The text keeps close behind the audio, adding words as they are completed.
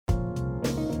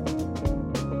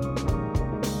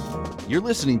You're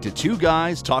listening to Two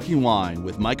Guys Talking Wine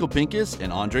with Michael Pincus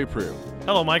and Andre Proulx.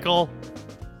 Hello, Michael.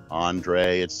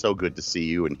 Andre, it's so good to see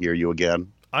you and hear you again.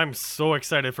 I'm so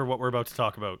excited for what we're about to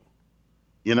talk about.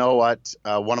 You know what?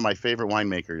 One of my favorite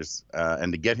winemakers,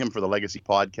 and to get him for the Legacy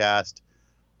podcast,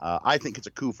 I think it's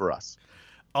a coup for us.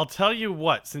 I'll tell you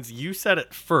what, since you said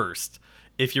it first,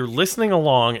 if you're listening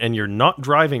along and you're not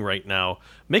driving right now,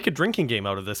 make a drinking game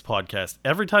out of this podcast.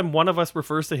 Every time one of us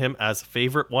refers to him as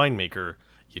favorite winemaker,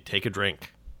 you take a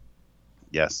drink.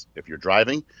 Yes, if you're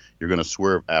driving, you're going to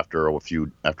swerve after a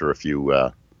few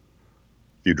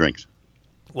drinks.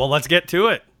 Well, let's get to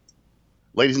it.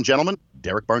 Ladies and gentlemen,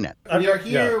 Derek Barnett. We are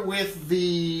here with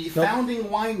the founding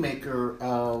winemaker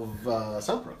of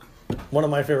Southbrook. One of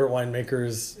my favorite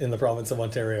winemakers in the province of I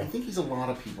Ontario. think he's a lot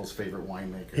of people's favorite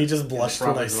winemaker. He just blushed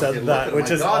when I said Look that, at which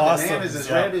my is God, awesome. The man is as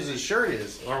red as his shirt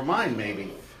is, or mine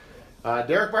maybe.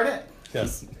 Derek Barnett.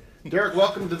 Yes. Derek,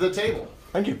 welcome to the table.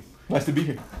 Thank you. Nice to be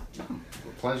here.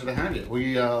 Pleasure to have you.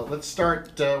 Let's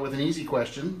start with an easy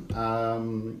question.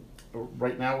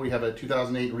 Right now we have a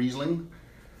 2008 Riesling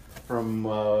from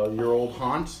your old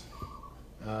haunt.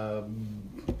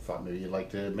 Thought maybe you'd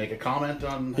like to make a comment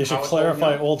on. You should how it's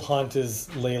clarify going. Old Hunt is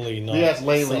Lely, not Yes,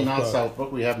 Lely, not Southbrook.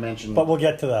 Southbrook. We have mentioned. But we'll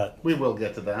get to that. We will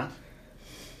get to that.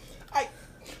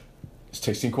 It's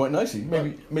tasting quite nicely.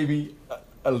 Maybe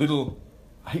a little.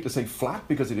 I hate to say flat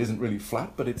because it isn't really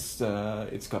flat, but it's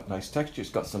got nice texture.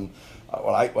 It's got some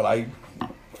what I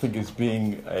think is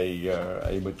being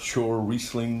a mature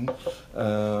Riesling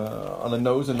on the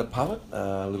nose and the palate.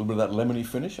 A little bit of that lemony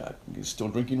finish. I think it's still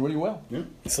drinking really well. Yeah.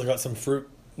 Still got some fruit.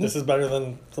 This is better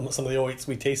than some of the 08s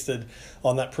we tasted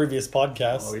on that previous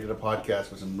podcast. We did a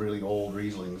podcast with some really old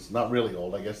Rieslings. Not really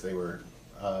old. I guess they were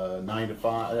 5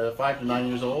 to 9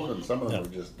 years old, and some of them were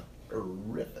just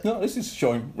horrific. No, this is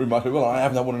showing remarkably well. I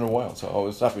haven't had one in a while, so I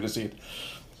was happy to see it.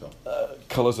 So,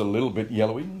 Color's a little bit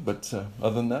yellowy, but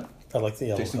other than that, I like the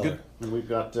yellow tasting color. good. and we've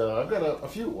got I've got a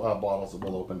few bottles that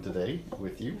we'll open today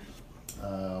with you.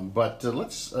 But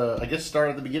let's I guess start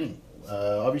at the beginning.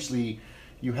 Obviously,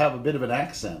 you have a bit of an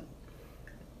accent.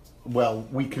 Well,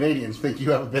 we Canadians think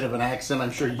you have a bit of an accent. I'm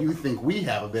sure you think we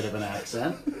have a bit of an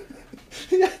accent.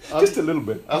 Yeah, just a little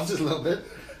bit. Just a little bit.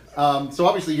 So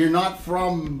obviously, you're not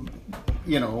from,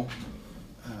 You're not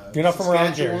from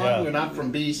around here, Saskatchewan, yeah. You're not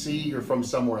from BC. You're from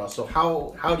somewhere else. So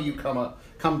how do you come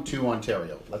to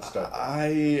Ontario? Let's start.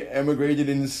 I emigrated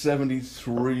in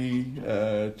 '73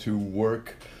 to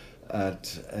work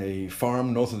at a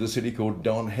farm north of the city called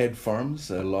Don Head Farms,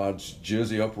 a large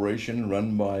Jersey operation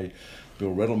run by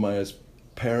Bill Redelmeyer's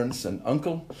parents and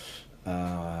uncle.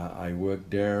 I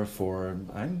worked there for,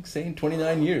 I'm saying,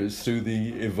 29 years through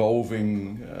the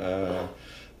evolving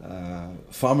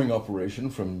farming operation,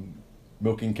 from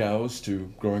milking cows to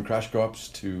growing crash crops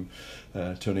to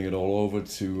turning it all over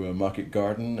to market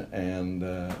garden, and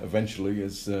eventually,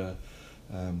 as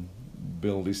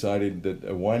Bill decided that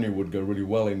a winery would go really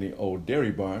well in the old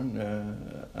dairy barn,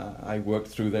 I worked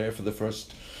through there for the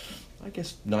first, I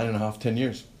guess, 10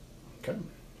 years. Okay.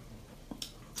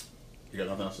 You got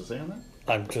nothing else to say on that?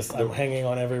 I'm hanging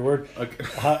on every word. Okay.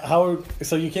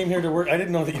 So you came here to work. I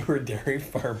didn't know that you were a dairy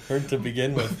farmer to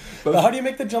begin with. But how do you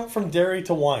make the jump from dairy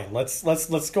to wine? Let's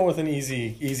go with an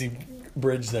easy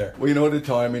bridge there. Well, at the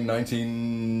time in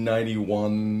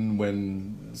 1991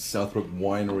 when Southbrook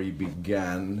Winery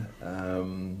began,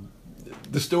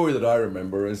 the story that I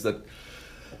remember is that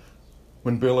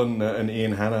when Bill and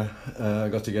Ian Hanna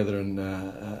got together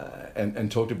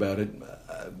and talked about it,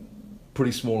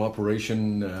 pretty small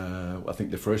operation. I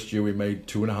think the first year we made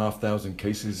 2,500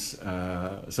 cases,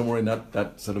 somewhere in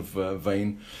that sort of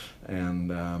vein, and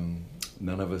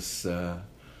none of us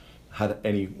had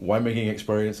any winemaking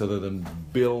experience other than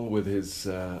Bill with his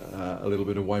a little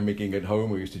bit of winemaking at home.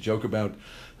 We used to joke about.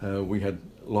 We had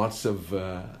lots of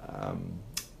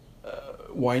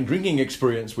wine drinking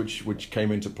experience, which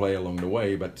came into play along the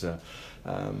way, but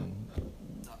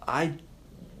I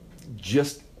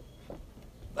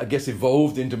guess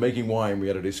evolved into making wine. We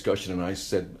had a discussion and I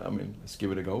said, let's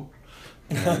give it a go.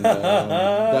 And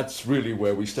that's really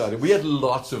where we started. We had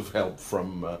lots of help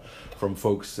from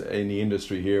folks in the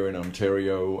industry here in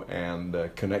Ontario, and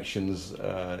connections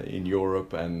in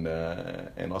Europe and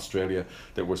Australia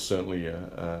that were certainly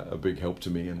a big help to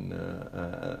me and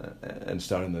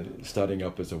starting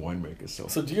up as a winemaker.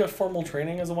 So do you have formal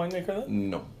training as a winemaker then?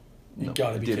 No. You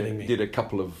gotta be kidding me. Did a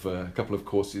couple of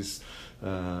courses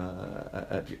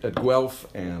at Guelph,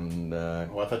 and I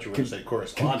thought you were going to say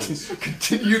correspondence.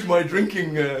 Continued my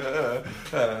drinking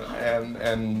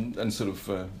and sort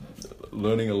of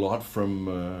learning a lot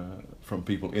from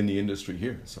people in the industry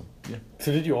here. So yeah.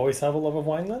 So did you always have a love of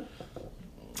wine then?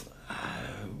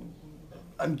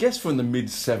 I guess from the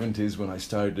mid-70s when I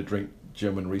started to drink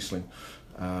German Riesling.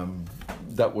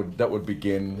 That would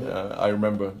begin. I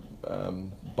remember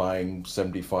buying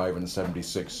 75 and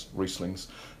 76 Rieslings,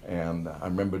 and I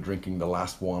remember drinking the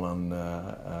last one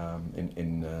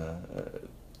in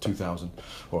 2000,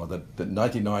 or the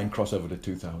 99 crossover to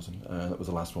 2000. That was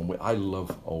the last one. I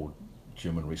love old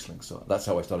German Riesling, so that's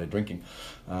how I started drinking.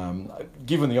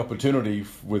 Given the opportunity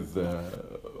with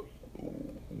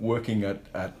working at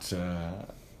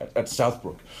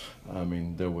Southbrook, I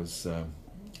mean, there was a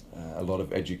lot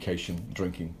of education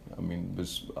drinking. I mean,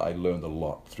 I learned a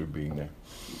lot through being there.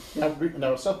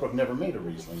 Now Southbrook never made a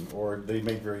Riesling, or they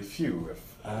made very few, if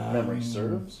memory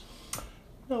serves.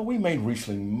 No, we made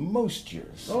Riesling most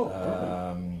years. Oh,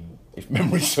 okay. If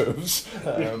memory serves.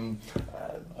 I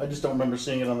just don't remember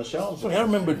seeing it on the shelves. I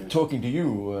remember talking to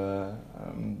you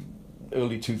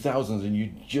early 2000s, and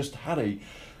you just had a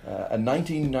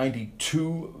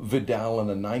 1992 Vidal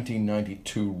and a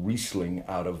 1992 Riesling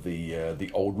out of the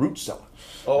old root cellar.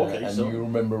 Oh, okay. And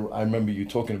I remember you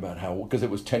talking about how, because it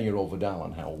was 10-year-old Vidal,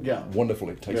 and how wonderful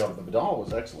it tasted. Yeah, the Vidal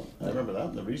was excellent. I remember that.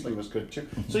 And the Riesling was good too.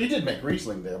 So you did make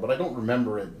Riesling there, but I don't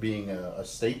remember it being a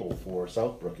staple for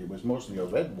Southbrook. It was mostly a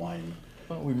red wine.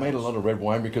 Well, we made a lot of red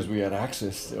wine because we had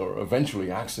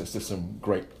eventually access to some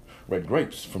great red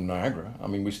grapes from Niagara. I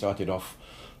mean, we started off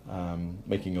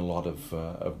making a lot of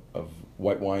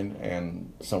white wine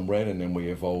and some red, and then we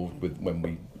evolved when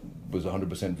we was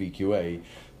 100% VQA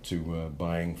to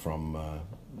buying from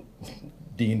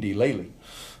D&D Lely,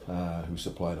 who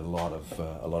supplied a lot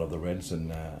of the reds,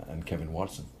 and Kevin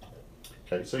Watson.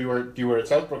 Okay, so you were at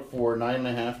Southbrook for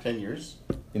 9.5, 10 years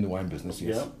in the wine business.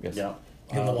 Yes. Yeah.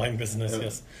 In the wine business,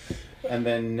 yes. And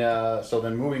then,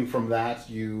 then moving from that,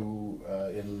 you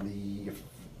if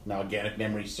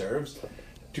memory serves,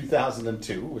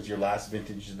 2002 was your last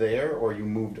vintage there, or you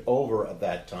moved over at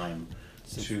that time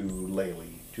to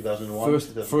Lely? 2001?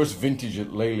 First vintage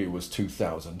at Lely was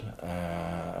 2000,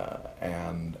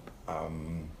 and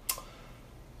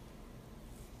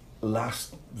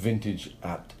last vintage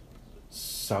at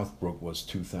Southbrook was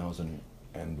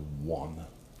 2001.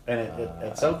 And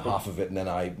at Southbrook, half of it, and then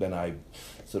I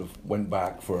sort of went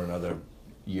back for another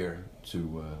year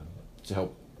to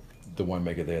help the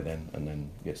winemaker there and then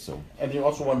yes. So. And you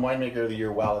also won Winemaker of the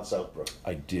Year while at Southbrook.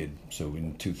 I did, so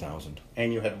in 2000.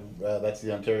 And you had that's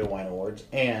the Ontario Wine Awards,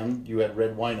 and you had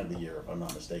Red Wine of the Year, if I'm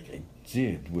not mistaken. I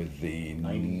did, with the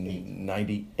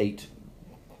 98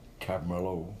 Cab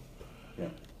Merlot. Yeah,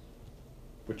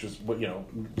 which was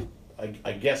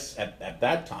I guess at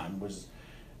that time was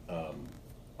a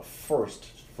first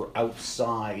for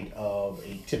outside of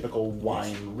a typical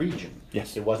wine region.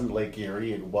 Yes. It wasn't Lake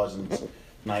Erie. It wasn't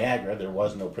Niagara. There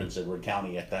was no Prince Edward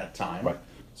County at that time. Right.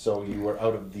 So you were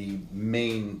out of the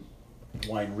main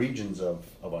wine regions of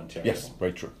Ontario. Yes,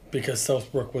 very true. Because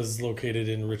Southbrook was located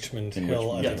in Richmond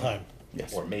Hill at the time.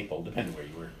 Yes. Or Maple, depending where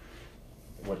you were,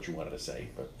 what you wanted to say.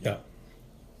 But yeah.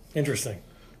 Interesting.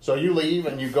 So you leave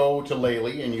and you go to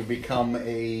Lely and you become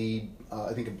a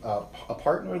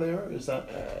partner there. Is that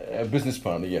a business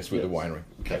partner? Yes, with the winery.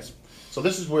 Okay. Yes. So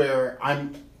this is where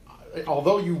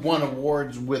although you won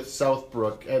awards with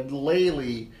Southbrook at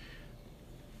Lely,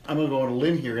 I'm going to go on a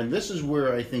limb here, and this is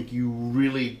where I think you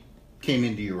really came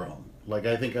into your own. Like,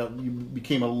 I think you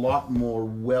became a lot more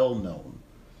well-known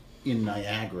in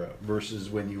Niagara versus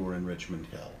when you were in Richmond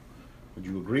Hill. Would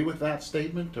you agree with that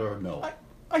statement, or no?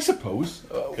 I suppose.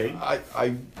 Okay.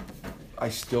 I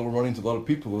still run into a lot of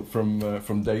people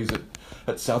from days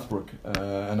at Southbrook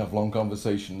and have long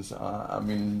conversations. I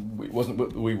mean, it wasn't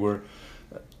that we were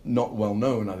not well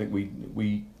known. I think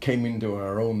we came into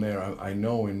our own there. I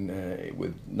know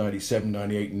with 97,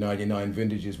 98, and 99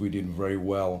 vintages, we did very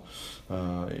well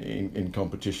in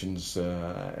competitions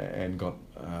and got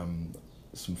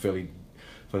some fairly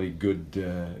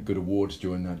good awards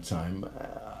during that time.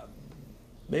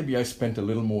 Maybe I spent a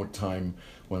little more time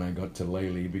when I got to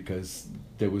Lely because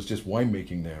there was just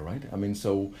winemaking there, right? I mean,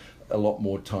 so a lot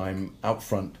more time out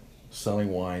front, selling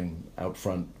wine, out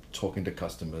front, talking to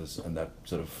customers, and that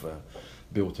sort of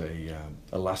built a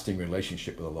lasting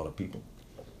relationship with a lot of people.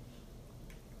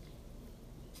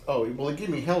 Oh, well, it gave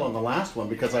me hell on the last one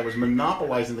because I was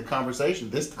monopolizing the conversation.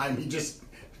 This time he just...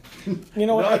 You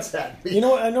know what?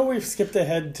 I know we've skipped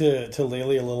ahead to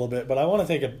Lely a little bit, but I want to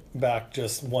take it back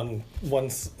just one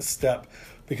step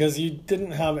because you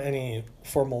didn't have any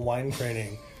formal wine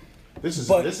training. This is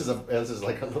like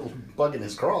a little bug in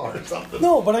his craw or something.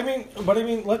 No, but I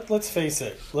mean, let's face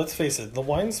it. The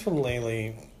wines from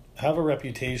Lely have a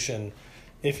reputation,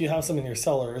 if you have some in your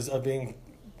cellars, of being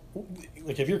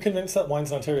like, if you're convinced that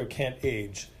wines in Ontario can't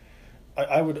age,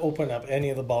 I would open up any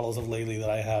of the bottles of Lely that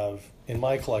I have in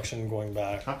my collection going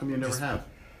back. How come you never have?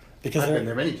 Because I've been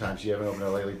they're there many times. You haven't opened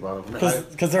a Lely bottle.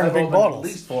 because they're in I've big opened bottles.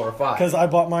 At least 4 or 5. Because I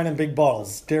bought mine in big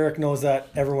bottles. Derek knows that.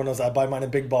 Everyone knows I buy mine in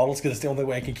big bottles because it's the only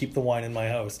way I can keep the wine in my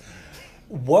house.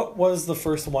 What was the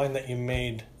first wine that you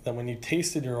made that when you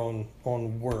tasted your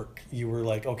own work, you were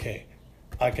like, okay,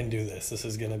 I can do this. This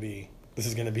is gonna be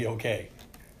okay.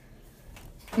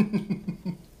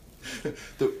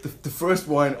 The first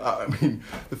wine,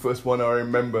 the first one I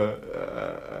remember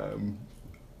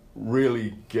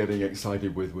really getting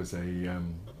excited with was a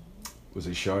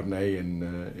Chardonnay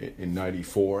in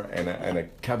 '94 and a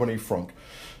Cabernet Franc,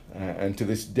 and to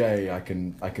this day I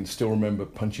can still remember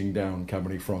punching down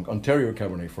Cabernet Franc, Ontario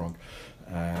Cabernet Franc,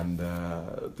 and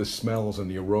the smells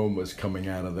and the aromas coming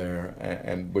out of there,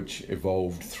 and which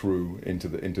evolved through into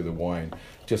the wine,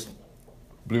 just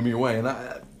blew me away. And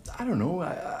I don't know,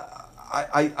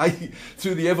 I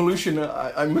through the evolution,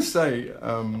 I must say,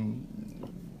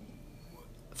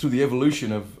 through the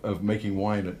evolution of making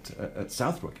wine at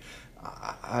Southbrook,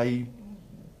 I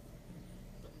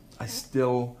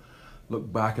still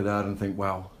look back at that and think,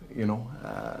 wow,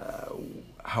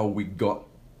 how we got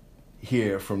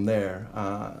here from there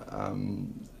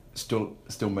still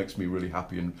makes me really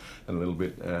happy and a little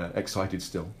bit excited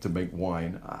still to make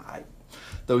wine.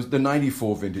 The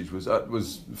 '94 vintage was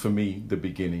for me the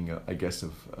beginning, I guess,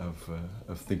 of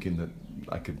thinking that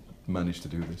I could manage to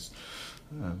do this.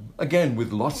 Again,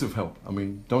 with lots of help. I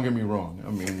mean, don't get me wrong.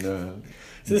 I mean, So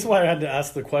this is why I had to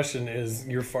ask the question: is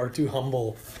you're far too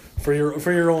humble for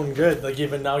your own good. Like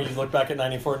even now, you look back at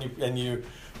 '94 and you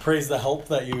praise the help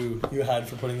that you had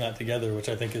for putting that together, which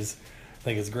I think is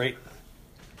great.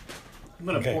 I'm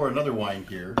going to pour another wine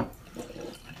here.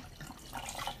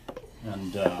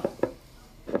 And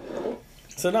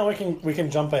so now we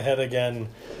can jump ahead again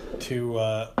to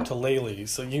Lely.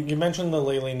 So you mentioned the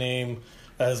Lely name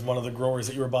as one of the growers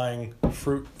that you were buying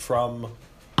fruit from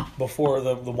before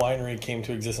the winery came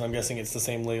to exist, and I'm guessing it's the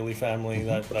same Lely family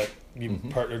that you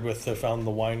partnered with to found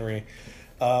the winery.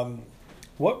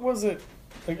 What was it?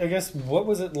 I guess what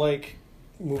was it like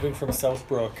moving from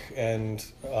Southbrook and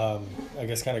I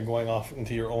guess kind of going off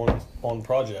into your own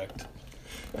project?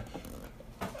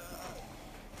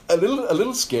 a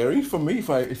little scary for me if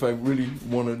I really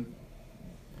want to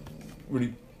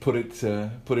really put it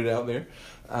out there.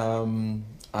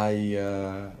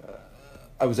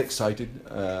 I was excited,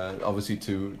 obviously,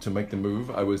 to make the move.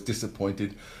 I was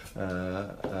disappointed.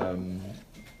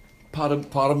 Part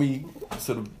of me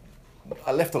sort of,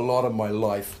 I left a lot of my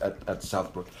life at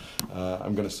Southbrook.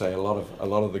 I'm going to say a lot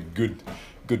of the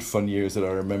good fun years that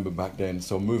I remember back then.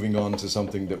 So moving on to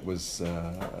something that was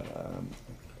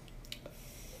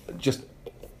just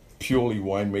purely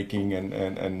winemaking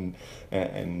and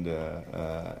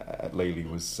at Lely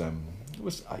was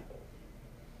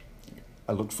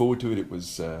I looked forward to it. It was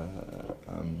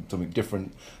something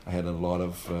different. I had a lot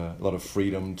of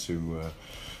freedom to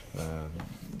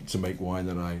make wine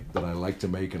that I like to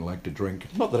make and like to drink.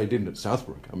 Not that I didn't at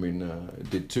Southbrook. I mean, I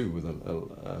did too.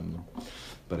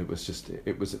 But it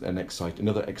was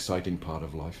another exciting part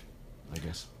of life, I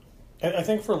guess. I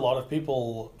think for a lot of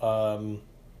people,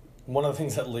 one of the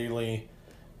things that Lely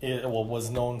was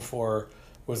known for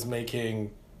was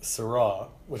making Syrah,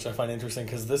 which I find interesting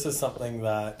because this is something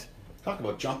that. Talk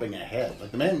about jumping ahead.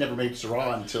 Like the man never made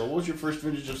Syrah until, what was your first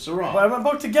vintage of Syrah? Well, I'm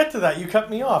about to get to that. You cut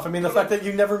me off. I mean, the fact that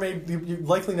you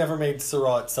likely never made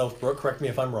Syrah at Southbrook, correct me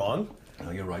if I'm wrong.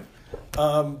 No, you're right.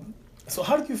 So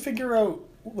how did you figure out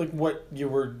like what you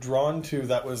were drawn to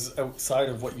that was outside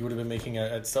of what you would have been making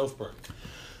at Southbrook?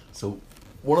 So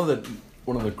one of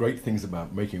the great things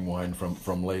about making wine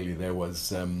from Lely, there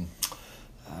was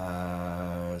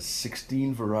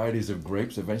 16 varieties of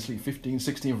grapes, eventually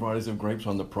 16 varieties of grapes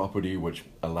on the property, which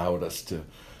allowed us to,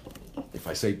 if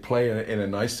I say play in a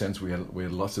nice sense, we had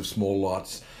lots of small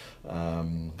lots.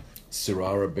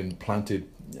 Syrah had been planted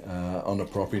on the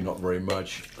property, not very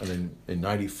much, and then in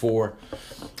 2004,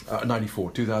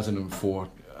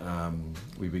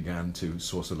 we began to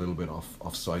source a little bit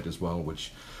off site as well,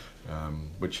 which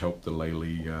helped the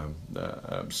Lely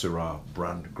Syrah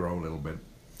brand grow a little bit.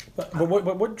 But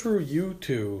what drew you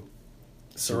to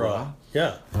Syrah?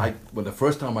 Yeah. When the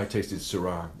first time I tasted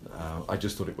Syrah, I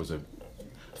just thought it was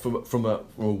from a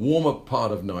warmer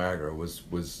part of Niagara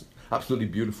was absolutely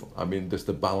beautiful. I mean, just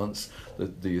the balance,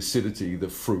 the acidity, the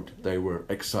fruit, they were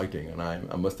exciting, and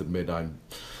I must admit I'm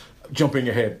jumping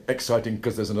ahead, exciting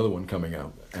because there's another one coming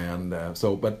out, and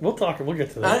but we'll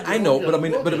get to that. I know, but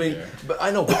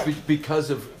I know, but because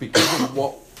of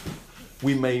what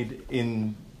we made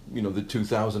in the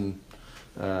 2000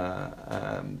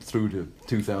 through to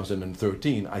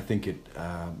 2013, I think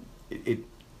it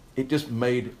it just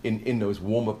made in those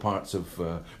warmer parts of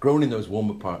grown in those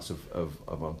warmer parts of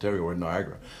Ontario or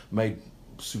Niagara, made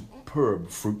superb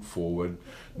fruit forward,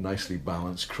 nicely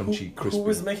balanced, crunchy, crispy. Who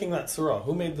was making that Syrah?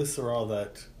 Who made the Syrah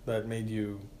that made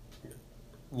you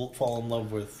fall in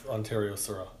love with Ontario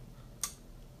Syrah?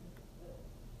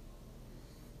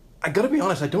 I got to be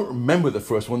honest, I don't remember the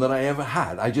first one that I ever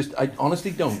had. I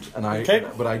honestly don't, Okay.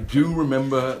 But I do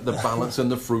remember the balance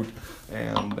and the fruit,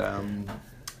 and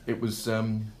it was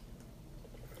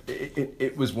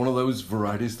it was one of those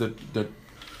varieties that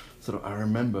sort of I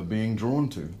remember being drawn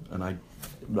to, and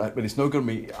but it's no good to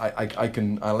me.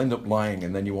 I'll end up lying,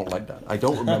 and then you won't like that. I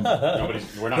don't remember.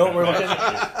 We're not. No,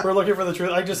 we're looking for the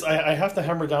truth. I have to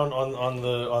hammer down on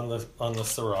the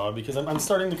Syrah because I'm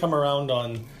starting to come around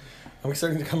on. I'm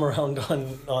starting to come around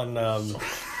on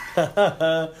we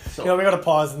got to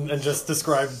pause and just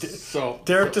describe.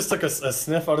 Derek just took a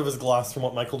sniff out of his glass from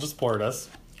what Michael just poured us.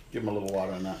 Give him a little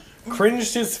water on that.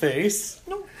 Cringed his face.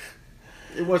 No,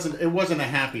 it wasn't a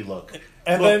happy look.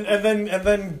 And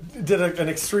then did an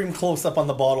extreme close up on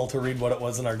the bottle to read what it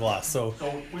was in our glass. So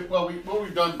what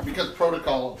we've done, because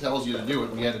protocol tells you to do it,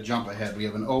 we had to jump ahead. We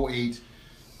have an 08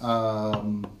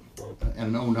 and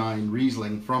an 09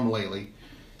 Riesling from Lely.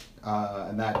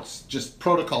 And that's just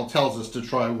protocol tells us to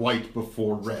try white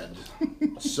before red.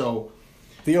 So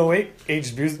the 08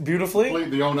 aged beautifully.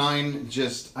 The 09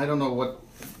 just, I don't know what.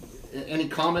 Any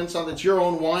comments on it? It's your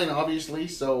own wine, obviously,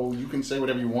 so you can say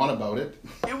whatever you want about it.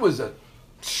 It was a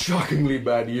shockingly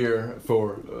bad year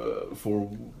for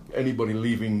anybody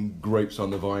leaving grapes on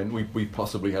the vine. We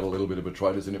possibly had a little bit of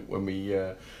botrytis in it when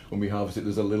we harvested.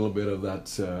 There's a little bit of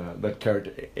that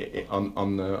character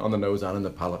on the nose and in the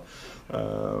palate.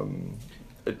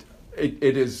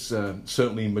 It is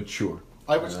certainly mature.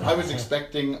 I was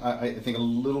expecting, I think, a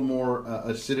little more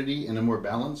acidity and a more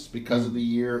balance because of the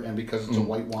year and because it's a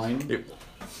white wine.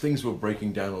 Things were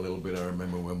breaking down a little bit. I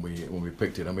remember when we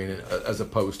picked it. I mean, as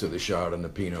opposed to the Chard and the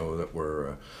Pinot that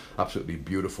were absolutely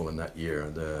beautiful in that year,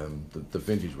 the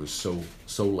vintage was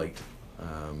so late.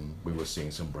 We were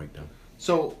seeing some breakdown.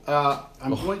 So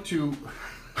I'm going to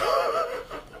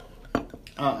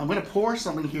pour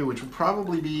something here, which would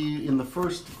probably be in the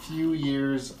first few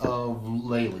years of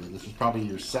Lely. This was probably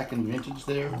your second vintage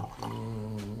there.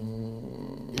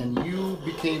 And you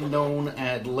became known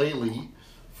at Lely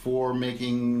for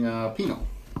making Pinot.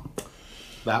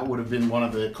 That would have been one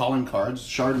of the calling cards,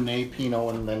 Chardonnay,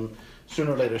 Pinot, and then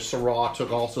sooner or later Syrah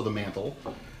took also the mantle.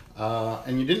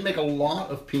 And you didn't make a lot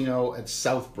of Pinot at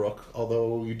Southbrook,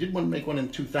 although you did want to make one in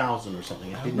 2000 or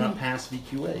something. It did not pass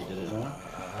VQA, did it not?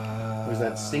 Was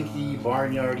that stinky,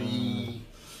 barnyardy?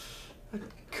 It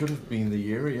could have been the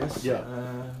year, yes. Yeah.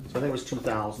 So I think it was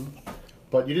 2000.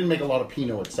 But you didn't make a lot of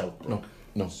Pinot at Southbrook.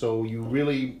 No. So you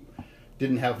really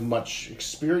didn't have much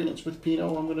experience with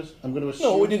Pinot. I'm going to assume.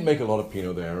 No, we didn't make a lot of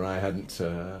Pinot there. I hadn't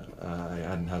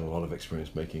had a lot of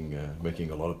experience making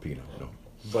a lot of Pinot. No.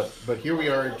 But here we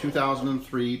are in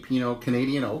 2003, Pinot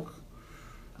Canadian Oak,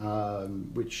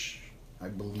 which I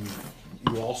believe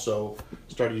you also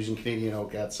started using Canadian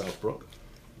Oak at Southbrook.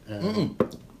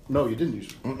 No, you didn't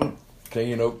use it.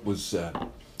 Canadian Oak was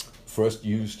first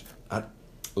used at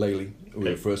Lely. We were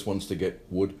the first ones to get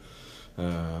wood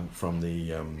from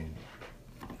the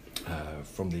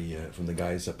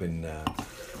guys up in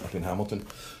Hamilton.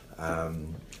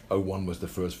 01 was the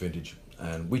first vintage,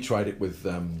 and we tried it with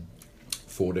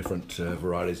 4 different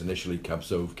varieties initially: Cab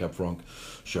Sauv, Cab Franc,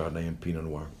 Chardonnay, and Pinot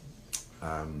Noir.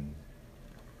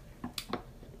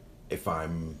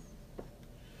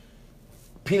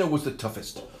 Pinot was the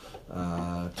toughest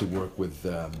to work with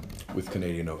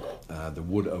Canadian Oak. The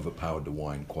wood overpowered the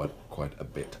wine quite a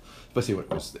bit, especially when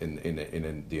it was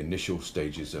in the initial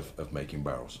stages of making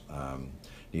barrels.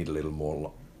 Need a little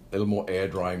more air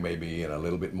drying maybe, and a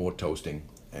little bit more toasting,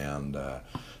 and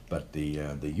but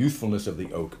the youthfulness of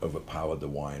the oak overpowered the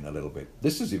wine a little bit.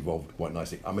 This has evolved quite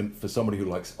nicely. I mean, for somebody who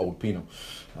likes old Pinot,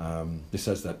 this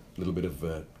has that little bit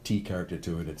of tea character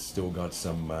to it. It's still got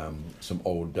some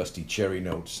old dusty cherry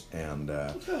notes and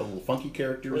a little funky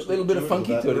character. A little bit of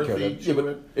funky to it. Yeah,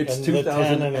 but it's and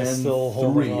 2003. Is still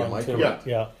holding on to it.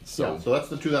 Yeah. So that's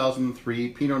the 2003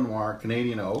 Pinot Noir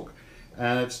Canadian Oak,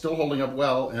 and it's still holding up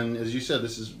well. And as you said,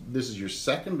 this is your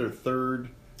second or third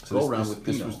go around with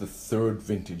Pinot. This was the third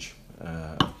vintage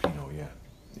of Pinot.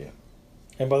 Yeah.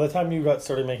 And by the time you got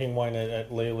started making wine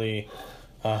at Lely,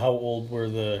 how old were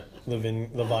the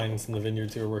vines and the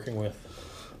vineyards you were working with?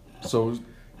 So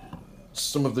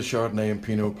some of the Chardonnay and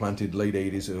Pinot planted late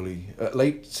 70s,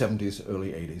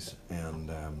 early 80s,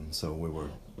 and so we were,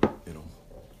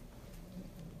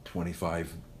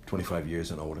 25 years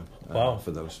and older wow.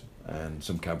 for those. and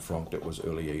some Cab Franc that was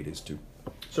early 80s too.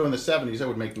 So in the 70s, that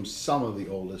would make them some of the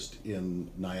oldest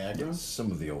in Niagara.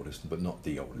 Some of the oldest, but not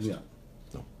the oldest. Yeah.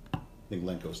 No. I think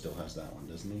Lenko still has that one,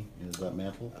 doesn't he? Is that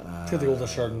mantle? To the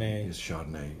oldest Chardonnay. Is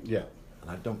Chardonnay. Yeah.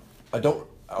 And I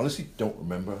honestly don't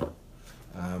remember.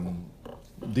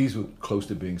 These were close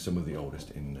to being some of the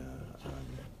oldest in.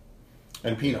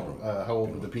 And Pinot. How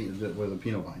old were the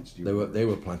Pinot vines? Do you They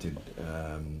were planted.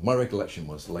 My recollection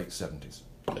was late 70s.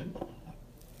 Okay.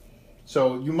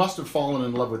 So you must have fallen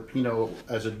in love with Pinot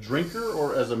as a drinker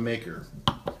or as a maker.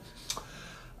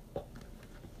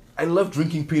 I love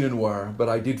drinking Pinot Noir, but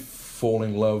I did fall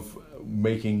in love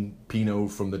making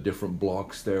Pinot from the different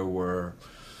blocks. There were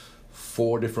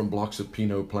 4 different blocks of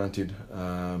Pinot planted.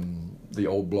 The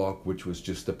old block, which was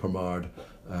just the Pommard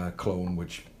clone,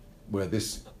 where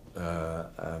this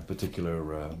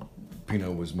particular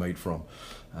Pinot was made from.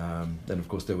 Then, of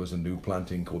course, there was a new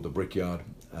planting called the Brickyard,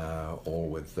 all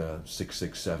with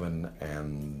 667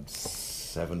 and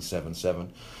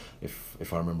 777,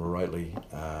 if I remember rightly.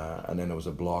 And then there was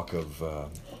a block of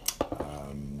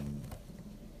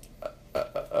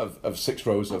 6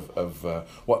 rows of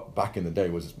what back in the day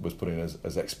was put in as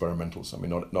experimentals. I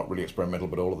mean, not really experimental,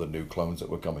 but all of the new clones that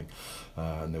were coming,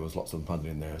 and there was lots of them planted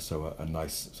in there. So a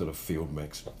nice sort of field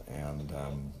mix, and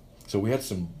so we had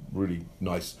some really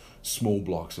nice small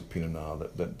blocks of Pinot Noir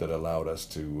that allowed us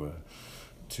to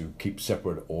keep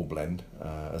separate or blend,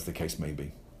 as the case may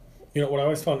be. You know, what I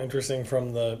always found interesting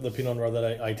from the Pinot Noir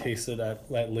that I tasted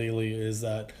at Lely is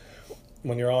that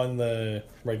when you're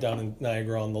right down in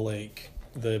Niagara on the lake,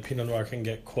 the Pinot Noir can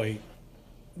get quite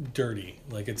dirty.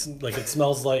 Like it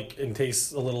smells like and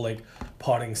tastes a little like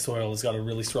potting soil. It's got a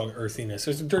really strong earthiness.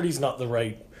 So dirty's not the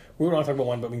right. We're not talking about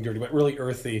wine about being dirty, but really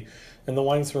earthy. And the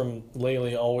wines from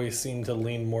Lely always seem to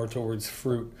lean more towards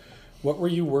fruit. What were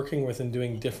you working with and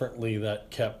doing differently that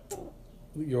kept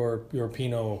your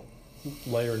Pinot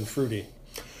lighter and fruity?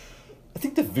 I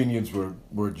think the vineyards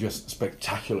were just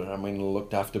spectacular. I mean,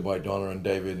 looked after by Donna and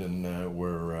David, and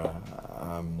were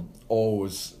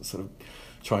always sort of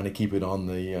trying to keep it on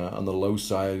the low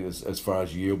side as far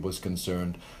as yield was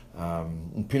concerned.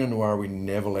 In Pinot Noir, we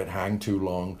never let hang too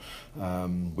long.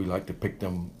 We like to pick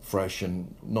them fresh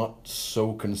and not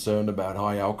so concerned about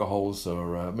high alcohols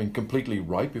or, completely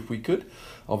ripe if we could,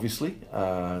 obviously.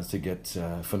 To get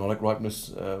phenolic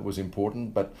ripeness was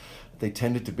important, but they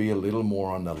tended to be a little more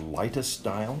on the lighter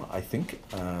style, I think,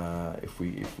 if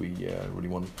we really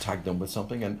want to tag them with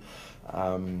something. And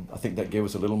I think that gave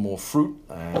us a little more fruit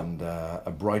and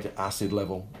a brighter acid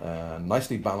level,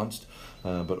 nicely balanced,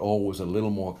 but always a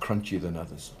little more crunchy than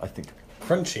others, I think.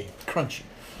 Crunchy.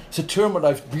 It's a term that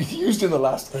I've used in the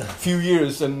last few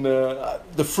years, and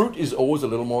the fruit is always a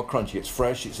little more crunchy. It's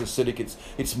fresh, it's acidic,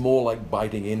 it's more like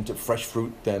biting into fresh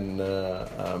fruit than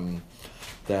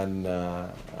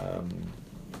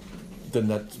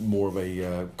that's more of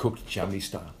a cooked Chablis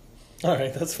style. All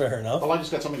right, that's fair enough. Oh, I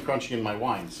just got something crunchy in my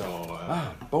wine, so...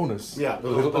 bonus. Yeah, a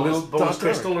little bonus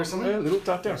crystal or something? Yeah, a little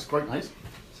tartare. That's quite nice.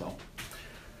 So,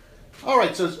 all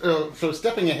right, so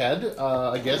stepping ahead,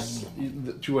 I guess,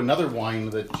 to another wine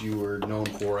that you were known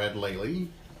for at Lely.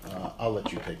 I'll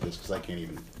let you take this because I can't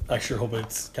even... I sure hope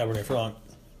it's Cabernet Franc.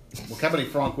 Well, Cabernet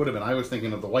Franc would have been. I was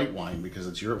thinking of the white wine because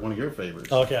it's one of your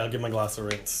favorites. Okay, I'll give my glass a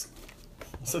rinse.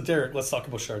 So, Derek, let's talk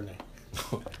about Chardonnay.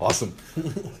 Awesome.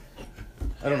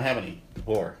 I don't have any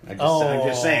pour. I'm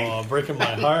just saying. Breaking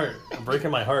my heart.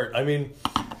 Breaking my heart. I mean,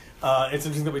 it's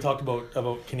interesting that we talked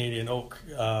about Canadian oak.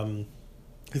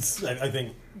 I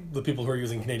think the people who are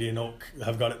using Canadian oak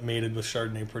have got it mated with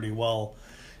Chardonnay pretty well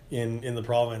in the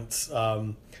province.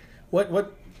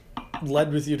 What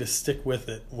led with you to stick with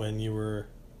it when you were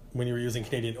using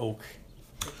Canadian oak?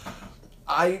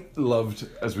 I loved,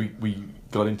 as we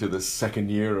got into the second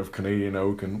year of Canadian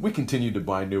oak, and we continued to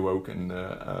buy new oak, and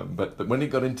but when it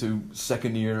got into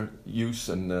second year use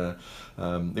and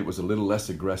it was a little less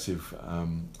aggressive,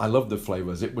 I loved the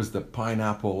flavors. It was the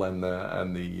pineapple and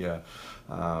the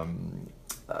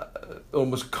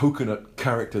almost coconut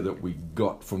character that we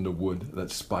got from the wood, that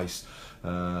spice.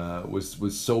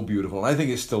 Was so beautiful. I think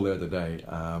it's still there today.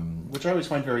 Which I always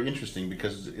find very interesting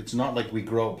because it's not like we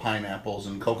grow pineapples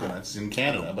and coconuts in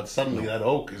Canada, but suddenly that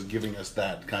oak is giving us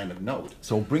that kind of note.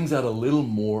 So it brings out a little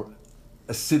more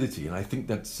acidity, and I think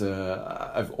that's.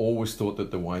 I've always thought that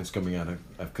the wines coming out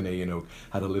of Canadian oak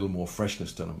had a little more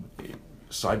freshness to them.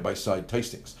 Side by side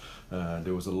tastings,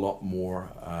 there was a lot more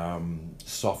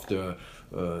softer.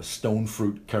 Stone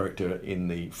fruit character in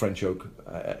the French oak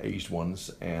aged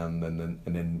ones, and then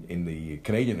in the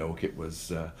Canadian oak it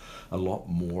was a lot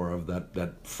more of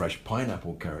that fresh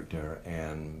pineapple character,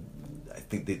 and I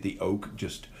think that the oak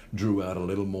just drew out a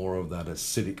little more of that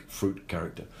acidic fruit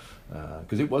character.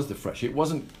 Because it was the fresh. It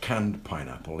wasn't canned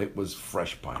pineapple. It was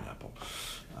fresh pineapple.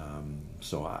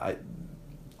 So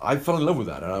I fell in love with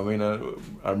that. And I mean,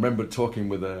 I remember talking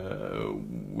with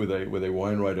a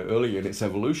wine writer earlier in its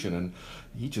evolution, and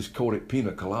he just called it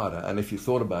pina colada. And if you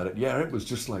thought about it, yeah, it was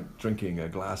just like drinking a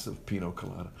glass of pina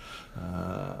colada.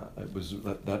 It was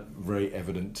that very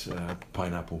evident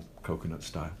pineapple coconut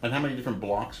style. And how many different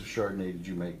blocks of Chardonnay did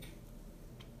you make?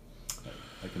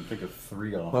 I can think of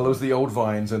 3 off. Well, there was the old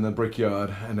vines and the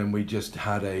brickyard, and then we just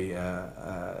had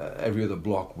every other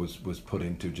block was put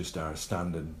into just our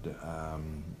standard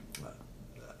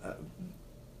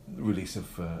release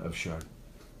of Chard.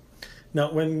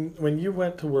 Now, when you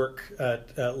went to work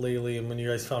at Lely, and when you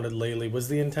guys founded Lely, was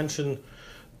the intention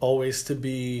always to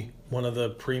be one of the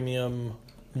premium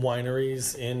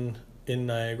wineries in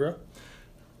Niagara?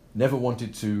 Never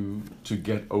wanted to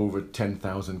get over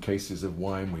 10,000 cases of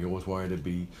wine. We always wanted to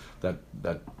be that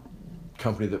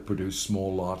company that produced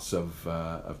small lots of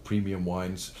premium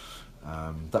wines.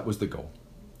 That was the goal.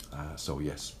 So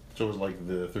yes. So it was like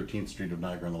the 13th Street of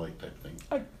Niagara-on-the-Lake type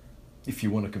thing. If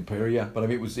you want to compare, yeah. But I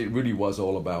mean, it really was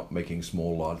all about making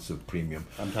small lots of premium.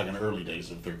 I'm talking early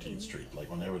days of 13th Street, like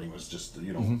when everything was just,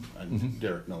 and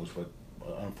Derek knows, but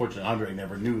unfortunately Andre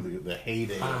never knew the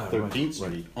heyday of 13th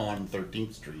Street on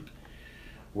 13th Street,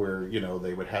 where,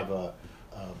 they would have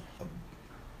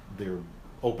their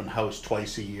open house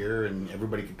twice a year, and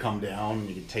everybody could come down and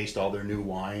you could taste all their new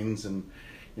wines, and,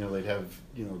 they'd have,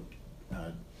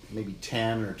 maybe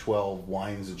 10 or 12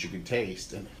 wines that you could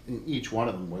taste, and each one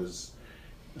of them was,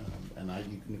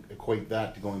 you can equate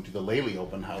that to going to the Lely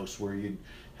open house, where you'd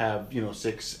have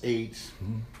 6, 8,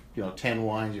 10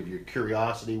 wines. You have your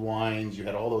curiosity wines. You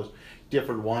had all those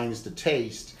different wines to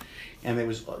taste, and there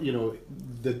was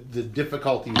the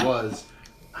difficulty was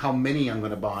how many I'm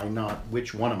going to buy, not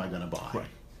which one am I going to buy. Right.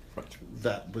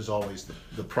 That was always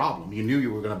the problem. You knew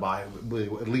you were going to buy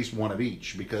at least one of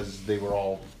each because they were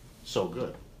all so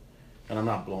good. And I'm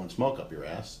not blowing smoke up your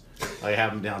ass. I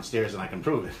have them downstairs and I can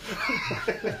prove it.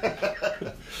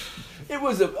 It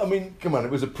was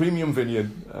it was a premium vineyard,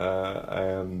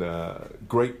 and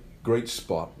great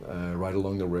spot right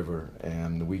along the river,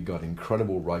 and we got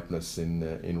incredible ripeness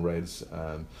in reds.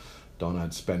 Don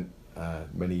had spent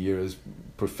many years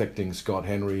perfecting Scott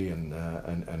Henry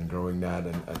and growing that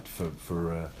and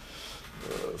for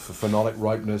phenolic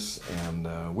ripeness,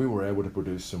 and we were able to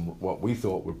produce some what we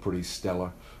thought were pretty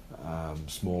stellar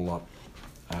small lot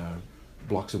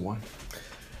blocks of wine.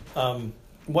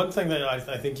 One thing that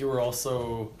I think you were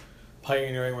also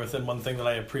pioneering with, and one thing that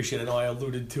I appreciate, I know I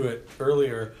alluded to it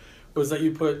earlier, was that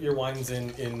you put your wines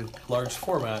in large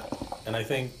format. And I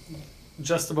think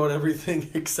just about everything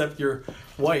except your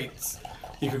whites,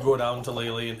 you could go down to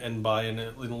Lely and buy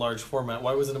in large format.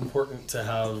 Why was it important to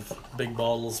have big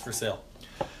bottles for sale?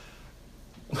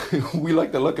 We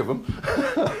like the look of them.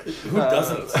 Who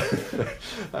doesn't?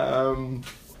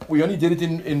 We only did it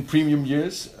in premium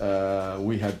years.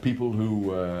 We had people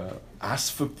who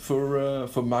asked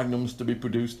for magnums to be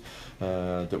produced,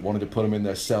 that wanted to put them in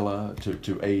their cellar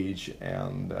to age,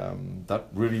 and that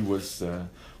really was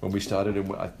when we started.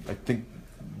 And I think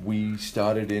we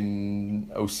started in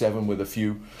 2007 with a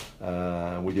few.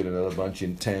 We did another bunch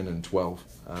in 10 and 12.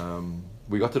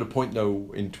 We got to the point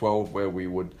though in 12 where we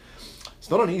would. It's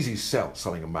not an easy sell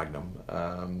selling a magnum.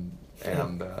 I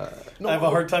have a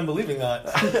hard time believing that.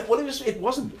 Well, it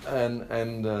wasn't,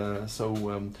 and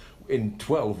so in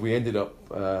 12 we ended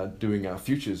up doing our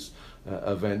futures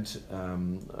event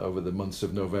over the months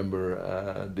of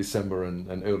November, December,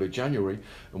 and early January,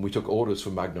 and we took orders for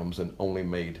magnums and only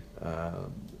made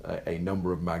a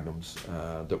number of magnums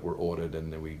that were ordered,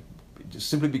 and then we just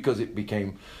simply because it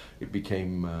became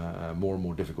more and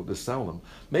more difficult to sell them.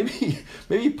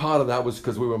 Maybe part of that was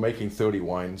because we were making 30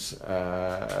 wines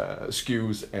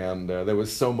SKUs, and there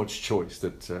was so much choice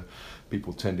that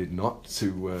people tended not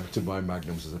to buy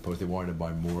magnums, as opposed to wanting to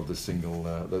buy more of the single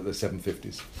the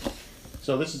 750s.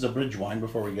 So this is a bridge wine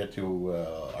before we get to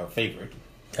our favorite.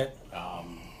 Okay. I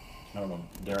don't know,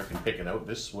 Derek can pick it out.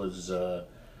 This was a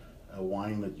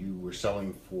wine that you were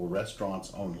selling for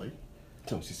restaurants only.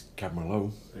 So it's just Cab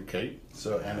Merlot. Okay,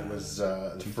 so and it was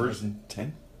the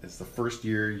 2010. It's the first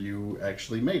year you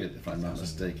actually made it, if I'm not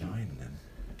mistaken. 2009 then.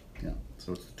 Yeah,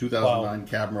 so it's the 2009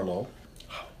 Cab Merlot.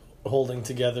 Holding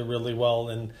together really well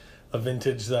in a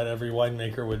vintage that every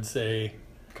winemaker would say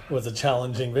was a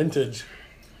challenging vintage.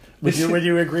 Would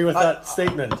you agree with that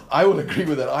statement? I will agree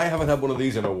with that. I haven't had one of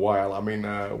these in a while. I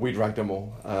mean, we drank them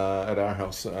all at our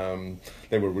house.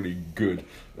 They were really good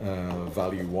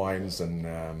value wines,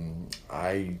 and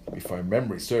if my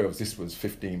memory serves, this was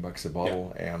 $15 a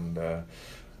bottle and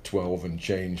 12 and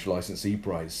change licensee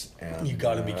price. And You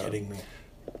got to be kidding me.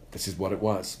 this is what it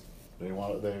was. We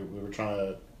were trying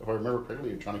to, if I remember correctly,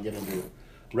 we were trying to get into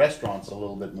restaurants a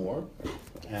little bit more,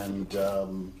 and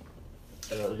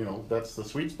that's the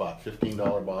sweet spot.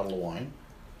 $15 bottle of wine.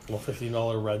 Well,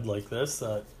 $15 red like this.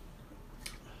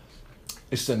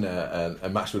 It's a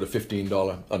match with a $15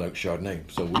 unoaked Chardonnay.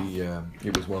 So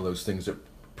it was one of those things that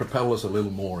propelled us a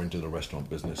little more into the restaurant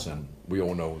business, and we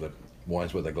all know that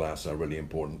wines with a glass are really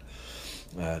important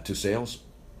to sales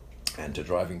and to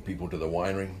driving people to the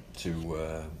winery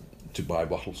to buy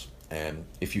bottles. And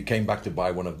if you came back to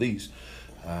buy one of these,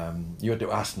 you had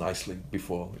to ask nicely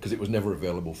before, because it was never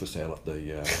available for sale at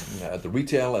the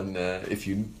retail. And if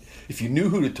you knew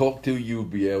who to talk to, you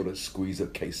would be able to squeeze a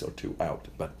case or two out.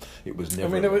 But it was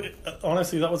never. I mean,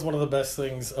 honestly, that was one of the best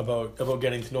things about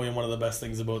getting to know you. And one of the best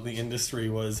things about the industry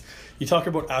was you talk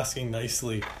about asking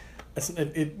nicely.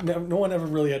 No one ever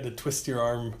really had to twist your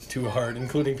arm too hard,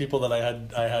 including people that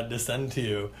I had to send to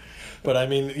you. But I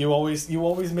mean, you always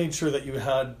made sure that you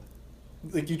had.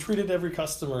 Like, you treated every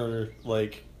customer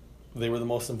like they were the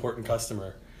most important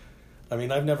customer. I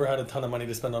mean, I've never had a ton of money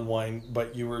to spend on wine,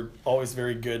 but you were always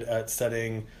very good at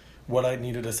setting what I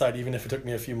needed aside, even if it took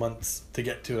me a few months to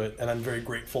get to it. And I'm very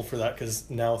grateful for that, because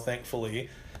now, thankfully,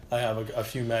 I have a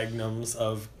few magnums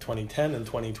of 2010 and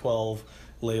 2012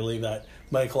 lately that,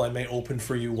 Michael, I may open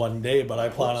for you one day, but I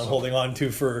plan on holding on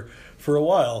to for a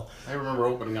while. I remember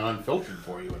opening an unfiltered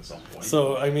for you at some point.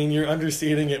 So, I mean, you're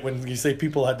understating it when you say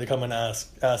people had to come and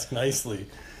ask nicely.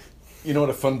 You know what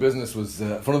a fun business was?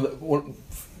 Better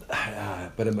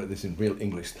put this in real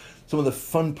English. Some of the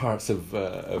fun parts of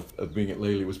being at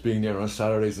Lely was being there on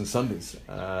Saturdays and Sundays,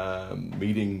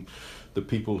 meeting the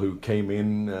people who came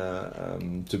in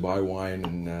to buy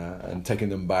wine and taking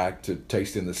them back to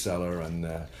taste in the cellar and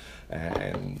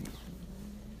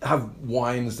have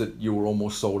wines that you were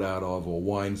almost sold out of, or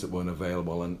wines that weren't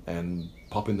available, and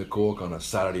popping the cork on a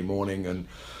Saturday morning, and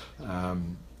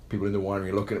people in the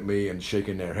winery looking at me and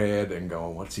shaking their head and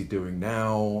going, "What's he doing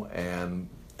now?" And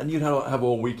you'd have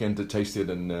all weekend to taste it,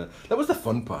 and that was the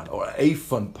fun part, or a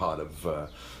fun part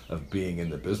of being in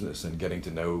the business and getting to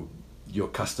know your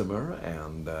customer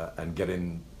and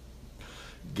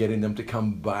getting them to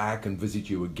come back and visit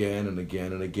you again and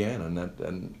again and again,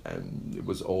 and it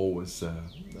was always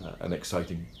an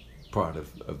exciting part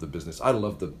of the business. I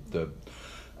love the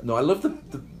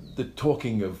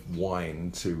talking of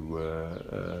wine to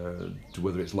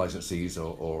whether it's licensees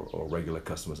or regular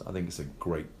customers. I think it's a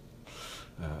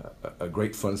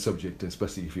great fun subject,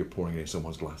 especially if you're pouring it in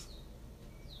someone's glass.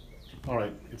 All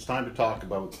right, it's time to talk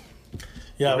about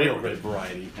Yeah, the real grape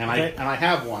variety, and I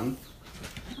have one.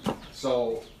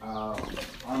 So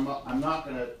I'm not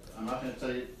gonna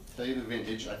tell you the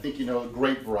vintage. I think you know the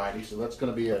grape variety, so that's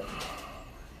gonna be let's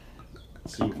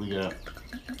see if we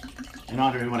and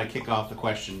Andre, we want to kick off the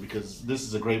question, because this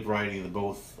is a grape variety that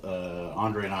both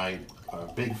Andre and I are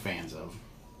big fans of.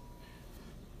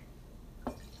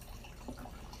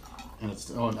 And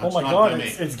it's oh my God,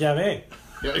 it's Gamay.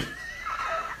 Yeah.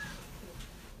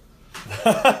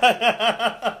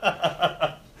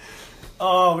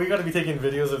 Oh, we got to be taking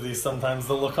videos of these sometimes.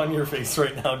 The look on your face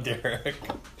right now, Derek.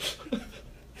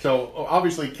 So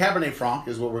obviously Cabernet Franc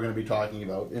is what we're going to be talking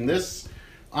about. And this,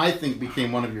 I think,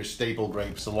 became one of your staple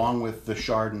grapes, along with the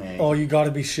Chardonnay. Oh, you got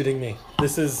to be shitting me.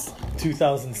 This is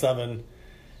 2007,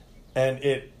 and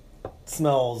it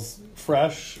smells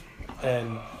fresh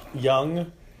and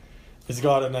young. It's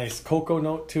got a nice cocoa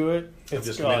note to it. It's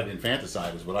just committed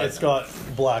infanticide is what I think. It's got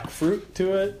black fruit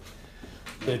to it.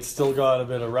 It's still got a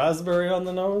bit of raspberry on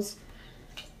the nose.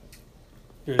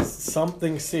 There's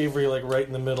something savory like right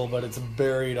in the middle, but it's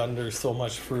buried under so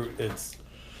much fruit. It's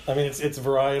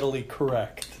varietally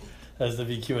correct, as the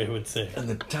VQA would say. And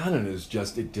the tannin is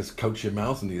it just coats your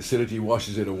mouth, and the acidity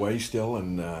washes it away still.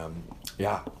 And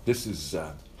this is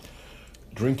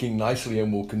drinking nicely,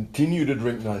 and will continue to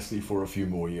drink nicely for a few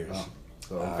more years. Oh.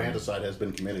 So infanticide has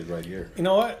been committed right here. You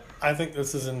know what? I think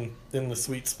this is in the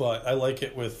sweet spot. I like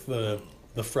it with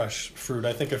the fresh fruit.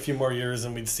 I think a few more years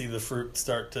and we'd see the fruit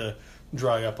start to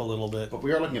dry up a little bit. But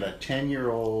we are looking at a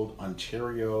 10-year-old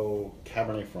Ontario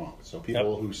Cabernet Franc. So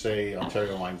people who say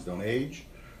Ontario wines don't age,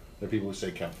 there are people who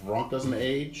say Cab Franc doesn't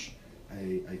age.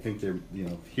 I think they're,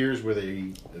 here's where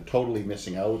they're totally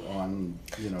missing out on,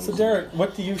 So Derek,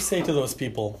 what do you say to those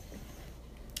people?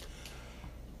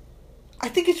 I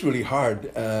think it's really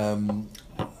hard.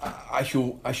 I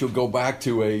shall go back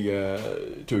to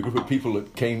a group of people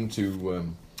that came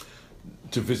to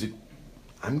visit.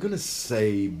 I'm going to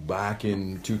say back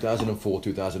in 2004,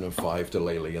 2005 to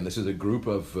Lely, and this is a group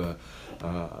of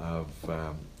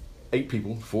 8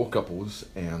 people, 4 couples,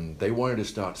 and they wanted to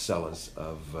start cellars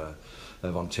of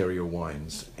Ontario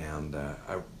wines, and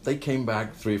they came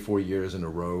back 3 or 4 years in a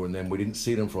row, and then we didn't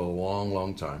see them for a long,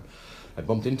 long time. I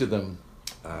bumped into them,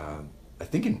 I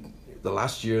think in the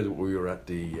last year that we were at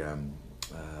the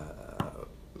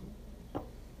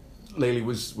Lely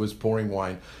was pouring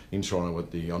wine in Toronto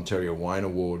at the Ontario Wine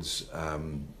Awards,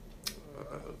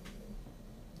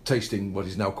 tasting what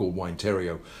is now called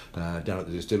Wineterio down at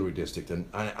the Distillery District, and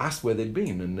I asked where they'd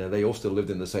been, and they all still lived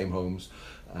in the same homes,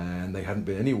 and they hadn't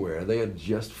been anywhere. They had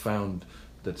just found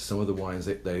that some of the wines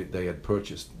that they had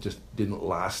purchased just didn't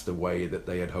last the way that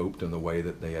they had hoped and the way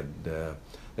that they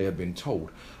had been told.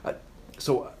 And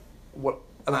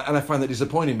I find that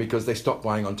disappointing, because they stopped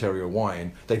buying Ontario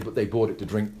wine. They bought it to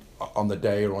drink on the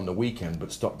day or on the weekend,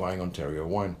 but stopped buying Ontario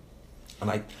wine.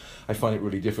 And I find it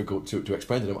really difficult to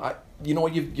explain to them. You know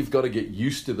what? You've got to get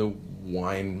used to the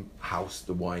wine house,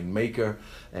 the wine maker,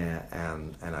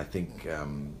 and I think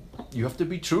you have to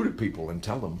be true to people and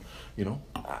tell them, you know,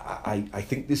 I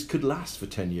think this could last for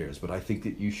 10 years, but I think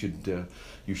that you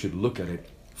should look at it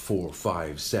 4,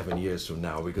 5, 7 years from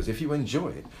now, because if you enjoy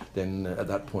it, then at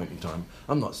that point in time,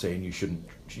 I'm not saying you should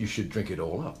drink it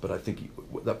all up, but I think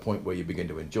at that point where you begin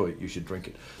to enjoy it, you should drink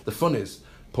it. The fun is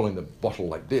pulling the bottle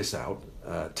like this out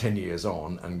 10 years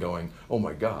on and going, oh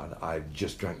my God, I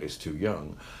just drank this too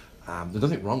young. There's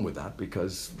nothing wrong with that,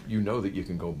 because you know that you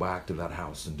can go back to that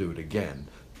house and do it again.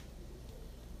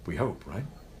 We hope, right?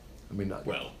 I mean,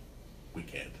 well, we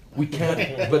can't. We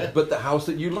can't, but the house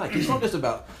that you like. It's not just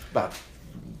about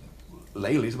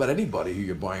Lely, it's about anybody who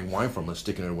you're buying wine from and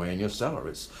sticking it away in your cellar.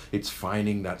 It's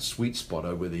finding that sweet spot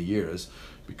over the years,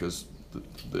 because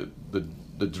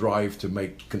the drive to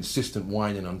make consistent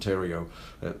wine in Ontario,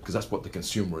 because that's what the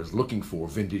consumer is looking for,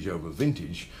 vintage over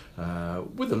vintage,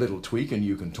 with a little tweak, and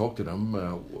you can talk to them,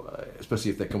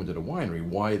 especially if they're coming to the winery,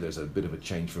 why there's a bit of a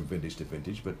change from vintage to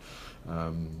vintage. But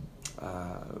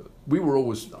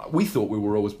we thought we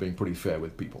were always being pretty fair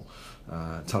with people,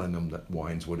 telling them that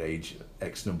wines would age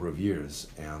X number of years,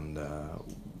 and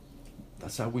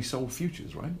that's how we sold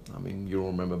futures, right? I mean, you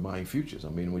all remember buying futures. I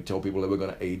mean, we told people they were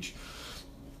going to age,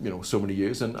 so many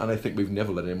years, and I think we've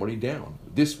never let anybody down.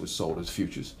 This was sold as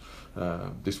futures,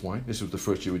 this wine. This was the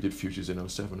first year we did futures in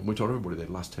 2007, and we told everybody they'd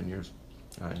last 10 years.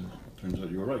 Turns out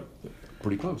you were right.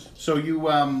 Pretty close. So you,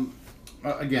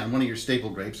 again, one of your staple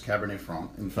grapes, Cabernet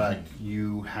Franc. In fact,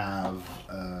 you have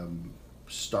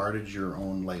started your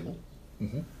own label.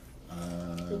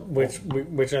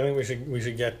 Which I think we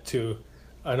should get to.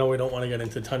 I know we don't want to get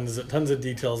into tons of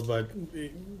details, but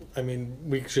I mean,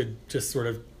 we should just sort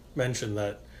of mention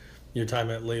that your time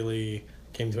at Lely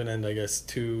came to an end, I guess,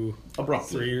 3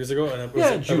 years ago. And it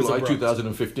was, July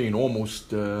 2015, almost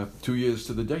 2 years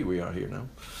to the day we are here now.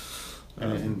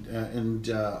 And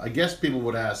I guess people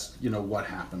would ask, what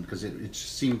happened, because it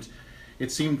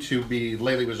seemed to be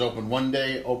Lely was open one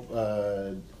day,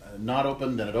 not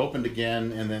open, then it opened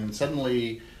again, and then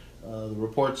suddenly the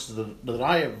reports that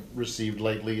I have received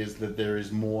lately is that there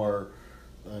is more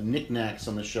knickknacks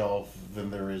on the shelf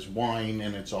than there is wine,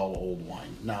 and it's all old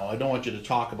wine. Now, I don't want you to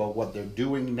talk about what they're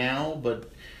doing now, but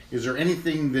is there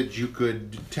anything that you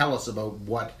could tell us about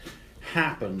what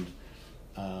happened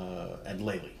at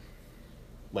Lely?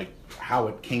 Like how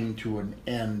it came to an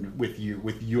end with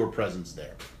your presence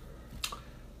there?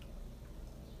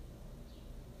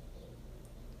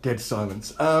 Dead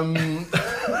silence.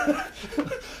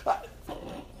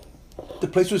 The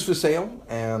place was for sale,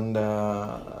 and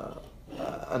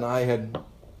I had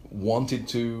wanted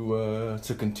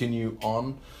to continue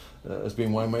on as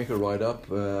being winemaker right up,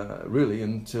 really,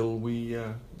 until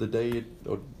the day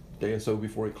or so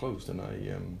before it closed, and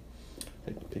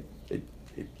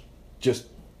it just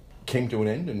came to an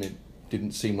end, and it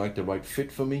didn't seem like the right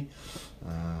fit for me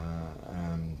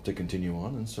to continue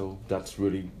on, and so that's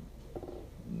really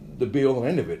the be all and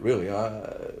end of it, really.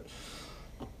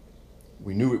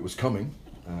 We knew it was coming.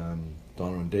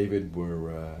 Donna and David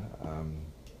were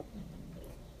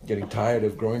getting tired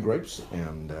of growing grapes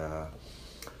and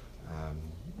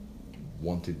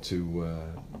wanted to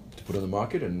put on the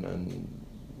market, and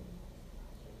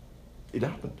it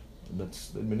happened.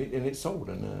 And it sold,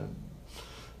 and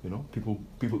the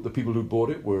people who bought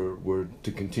it were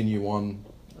to continue on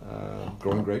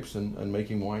growing grapes and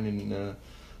making wine in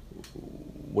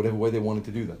whatever way they wanted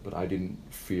to do that. But I didn't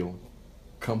feel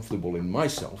comfortable in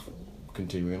myself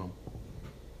continuing on.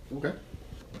 Okay.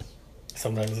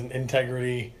 Sometimes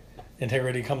integrity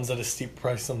integrity comes at a steep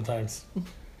price sometimes.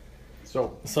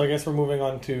 So So I guess we're moving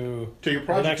on to your the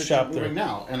project next that you're chapter. doing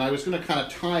now, and I was going to kind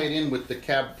of tie it in with the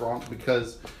Cab Franc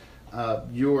because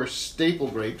your staple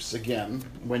grapes, again,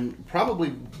 when probably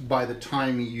by the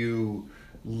time you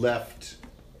left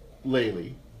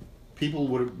Lely, people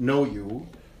would know you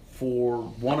for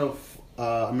one of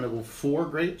I'm going to go 4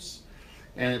 grapes,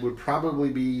 and it would probably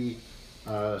be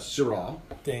Syrah,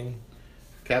 Ding,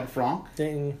 Cab Franc,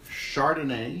 ding,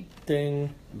 Chardonnay,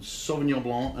 ding. Sauvignon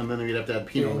Blanc, and then we'd have to add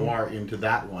Pinot Noir into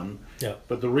that one. Yeah.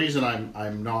 But the reason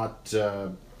I'm not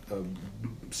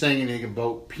saying anything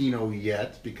about Pinot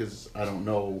yet, because I don't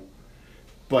know,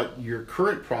 but your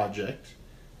current project,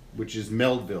 which is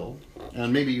Meldville,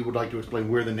 and maybe you would like to explain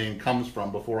where the name comes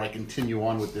from before I continue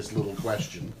on with this little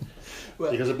question.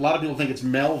 Because a lot of people think it's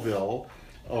Melville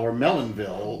or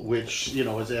Mellonville, which, you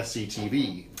know, is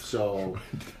SCTV. So...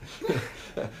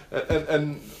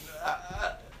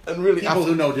 and really, People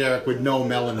who know Derek would know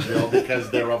Mellonville because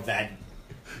they're of that.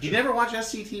 Did you never watch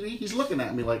SCTV? He's looking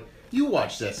at me like, you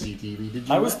watched SCTV, did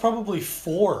you? I was probably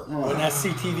 4 when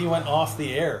SCTV went off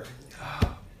the air.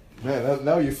 man,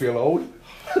 now you feel old.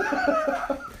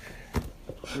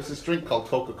 There's this drink called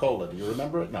Coca-Cola. Do you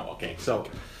remember it? No, okay. So,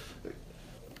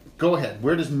 go ahead.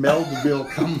 Where does Meldville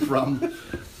come from?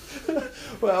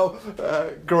 Well,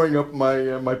 growing up,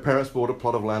 my parents bought a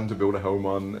plot of land to build a home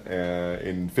on.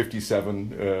 In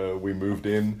 '57, we moved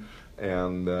in,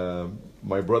 and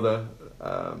my brother,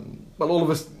 well, all of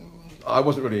us, I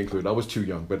wasn't really included. I was too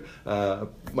young, but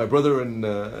my brother and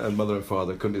mother and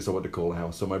father couldn't decide what to call the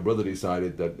house. So my brother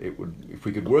decided that if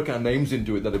we could work our names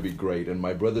into it, that'd be great. And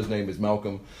my brother's name is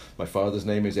Malcolm, my father's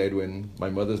name is Edwin, my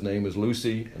mother's name is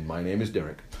Lucy, and my name is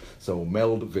Derek. So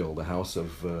Meldville, the house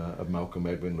of Malcolm,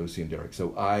 Edwin, Lucy, and Derek.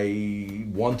 So I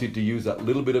wanted to use that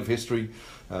little bit of history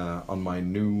on my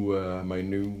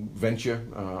new venture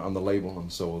on the label,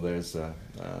 and so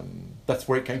that's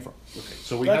where it came from. Okay,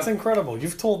 so That's incredible.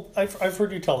 I've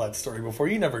heard you tell that story before.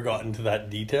 You never got into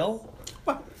that detail.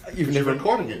 You've never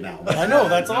recording it now. I know,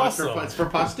 that's Now awesome. It's for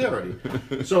posterity.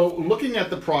 So, looking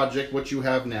at the project, what you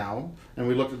have now, and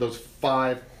we looked at those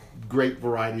 5 grape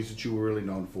varieties that you were really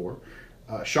known for.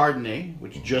 Chardonnay,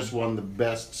 which just won the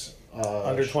best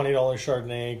Under $20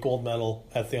 Chardonnay, gold medal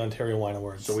at the Ontario Wine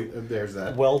Awards. So there's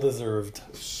that. Well deserved.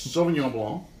 Sauvignon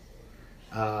Blanc,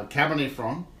 Cabernet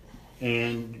Franc,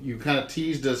 and you kind of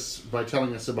teased us by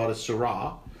telling us about a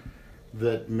Syrah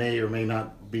that may or may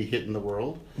not be hitting the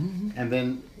world. Mm-hmm. And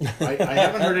then I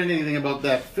haven't heard anything about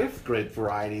that 5th grape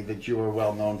variety that you are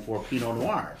well known for, Pinot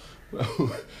Noir.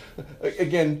 Well,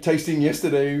 again, tasting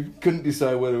yesterday, couldn't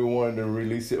decide whether we wanted to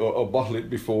release it or bottle it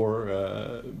before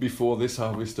this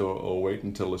harvest or wait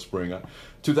until the spring.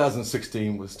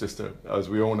 2016 was just, as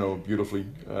we all know, beautifully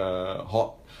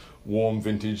hot, warm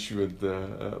vintage with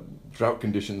drought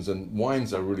conditions, and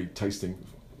wines are really tasting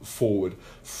forward,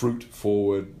 fruit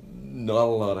forward, not a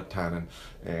lot of tannin,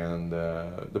 and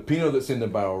the Pinot that's in the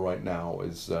barrel right now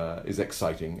is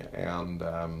exciting, and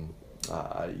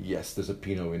yes, there's a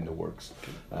Pinot in the works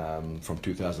from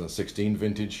 2016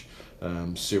 vintage.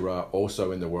 Syrah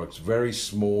also in the works. Very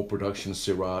small production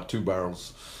Syrah, 2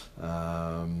 barrels,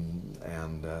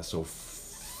 and so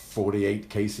 48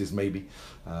 cases maybe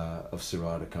of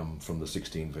Syrah to come from the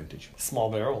 16 vintage.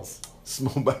 Small barrels.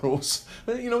 Small barrels,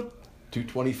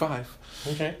 225.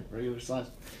 Okay. Regular size.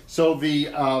 So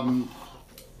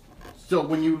so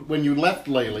when you left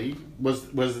Lely,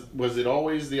 was it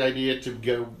always the idea to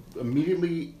go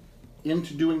immediately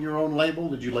into doing your own label?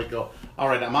 Did you go, all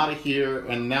right, I'm out of here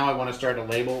and now I want to start a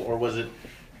label, or was it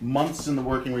months in the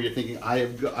working where you're thinking, I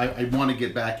want to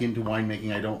get back into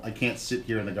winemaking. I can't sit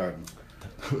here in the garden.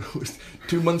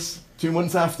 2 months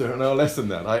after, no, less than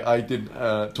that. I did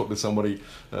talk to somebody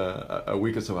a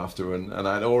week or so after, and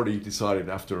I'd already decided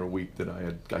after a week that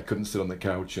I couldn't sit on the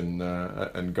couch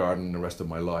and garden the rest of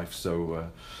my life. So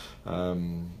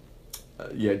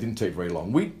yeah, it didn't take very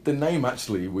long. The name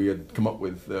actually we had come up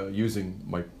with using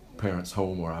my parents'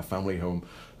 home or our family home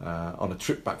on a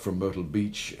trip back from Myrtle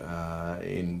Beach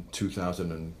in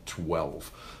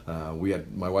 2012. We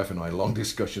had, my wife and I, long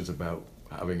discussions about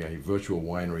having a virtual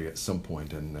winery at some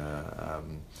point, and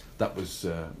that was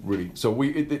really, so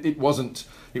it wasn't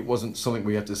something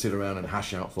we had to sit around and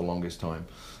hash out for the longest time,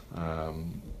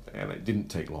 and it didn't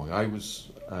take long. I was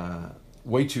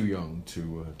way too young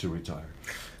to retire.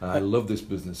 I love this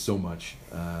business so much,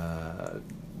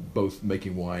 both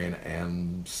making wine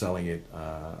and selling it.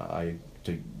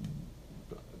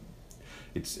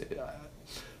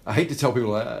 I hate to tell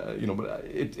people, but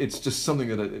it's just something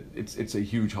that it's a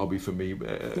huge hobby for me.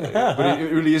 But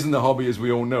it really isn't a hobby, as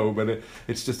we all know. But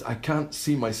it's just, I can't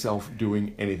see myself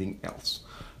doing anything else.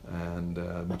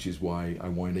 and which is why I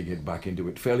wanted to get back into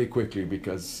it fairly quickly,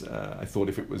 because I thought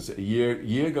if it was a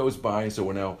year goes by, so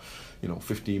we're now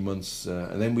 15 months,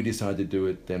 and then we decided to do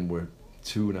it, then we're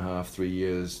 2.5, 3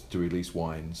 years to release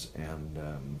wines. And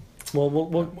well,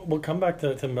 we'll come back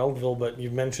to Melville, but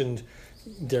you've mentioned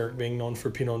Derek being known for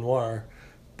Pinot Noir,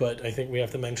 but I think we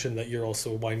have to mention that you're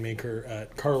also a winemaker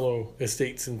at Carlo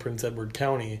Estates in Prince Edward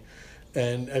County,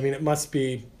 and I mean it must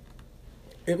be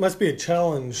a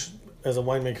challenge as a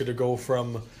winemaker to go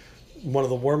from one of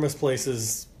the warmest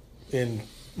places in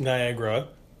Niagara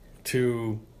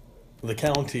to the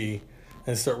county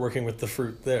and start working with the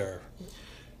fruit there.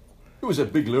 It was a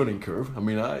big learning curve. I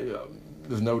mean,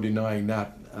 there's no denying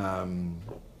that.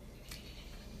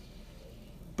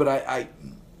 But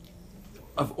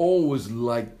I've always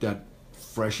liked that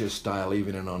fresher style,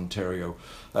 even in Ontario,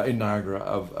 in Niagara,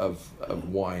 of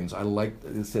wines. I like,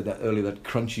 I said that earlier, that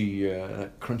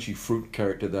crunchy fruit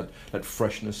character, that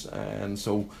freshness, and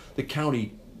so the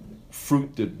county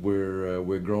fruit that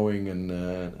we're growing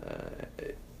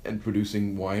and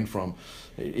producing wine from,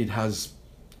 it has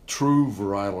true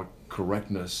varietal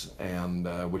correctness, and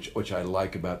which I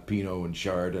like about Pinot and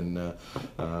Chard, and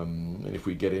if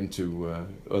we get into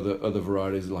other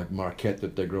varieties like Marquette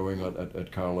that they're growing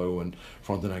at Carlo, and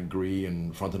Frontenac Gris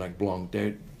and Frontenac Blanc,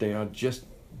 they are just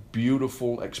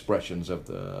beautiful expressions of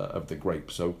the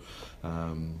grape. So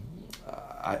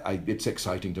it's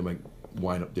exciting to make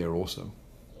wine up there also,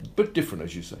 but different,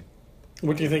 as you say.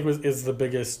 What do you think is the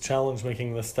biggest challenge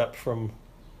making the step from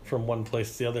one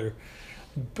place to the other,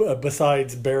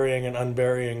 besides burying and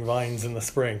unburying vines in the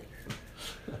spring?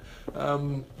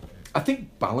 I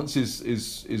think balance is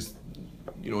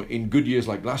in good years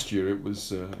like last year, it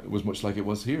was much like it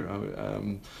was here.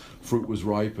 Fruit was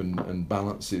ripe, and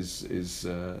balance is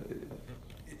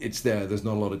it's there. There's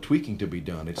not a lot of tweaking to be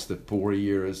done. It's the poor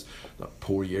years, not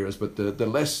poor years, but the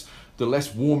less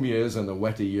warm years and the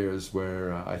wetter years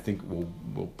where I think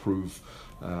will prove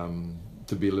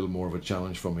to be a little more of a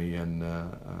challenge for me, and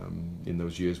in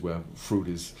those years where fruit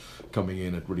is coming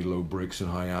in at really low Brix and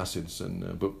high acids,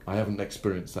 and but I haven't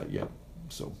experienced that yet,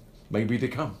 so maybe to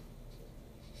come.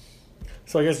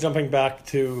 So I guess jumping back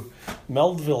to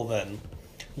Melville then,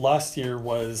 last year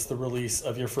was the release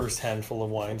of your first handful of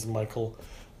wines. Michael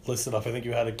listed off, I think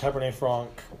you had a Cabernet Franc,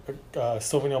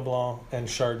 Sauvignon Blanc, and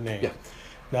Chardonnay. Yeah.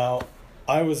 Now,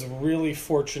 I was really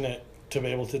fortunate to be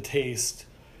able to taste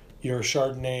your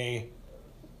Chardonnay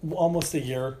almost a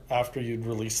year after you'd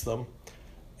released them.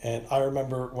 And I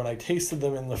remember when I tasted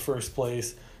them in the first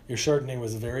place, your Chardonnay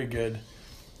was very good.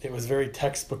 It was very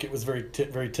textbook. It was very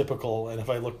typical. And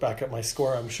if I look back at my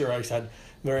score, I'm sure I had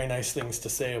very nice things to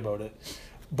say about it.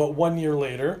 But 1 year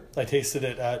later, I tasted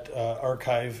it at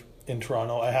Archive in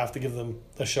Toronto. I have to give them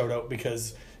a shout out,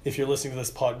 because if you're listening to this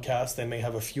podcast, they may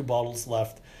have a few bottles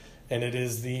left. And it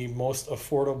is the most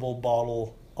affordable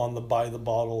bottle on the buy the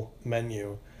bottle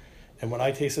menu. And when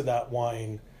I tasted that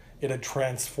wine, it had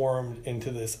transformed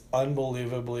into this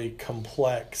unbelievably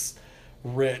complex,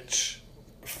 rich,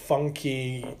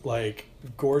 funky, like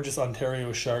gorgeous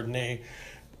Ontario Chardonnay.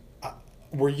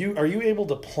 Are you able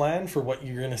to plan for what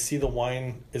you're going to see the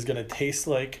wine is going to taste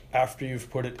like after you've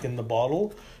put it in the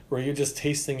bottle, or are you just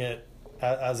tasting it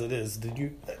as it is? Did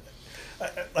you?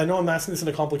 I know I'm asking this in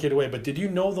a complicated way, but did you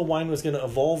know the wine was going to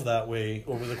evolve that way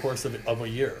over the course of a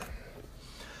year?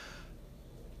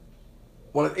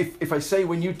 Well, if I say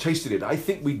when you tasted it, I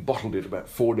think we bottled it about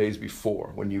 4 days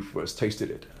before when you first tasted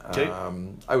it. Okay.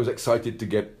 I was excited to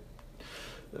get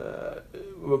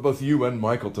both you and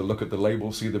Michael to look at the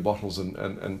label, see the bottles,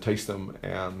 and taste them.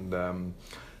 And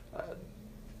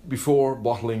before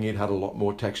bottling, it had a lot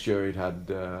more texture. It had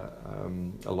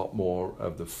a lot more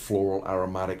of the floral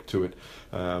aromatic to it.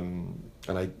 And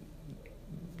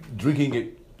drinking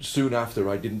it soon after,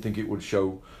 I didn't think it would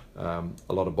show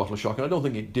a lot of bottle shock, and I don't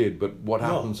think it did. But what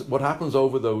happens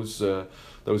over those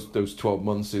 12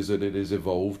 months is that it is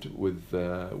evolved with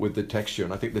the texture,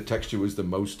 and I think the texture was the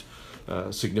most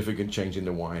significant change in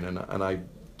the wine. And I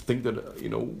think that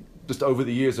just over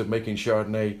the years of making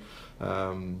Chardonnay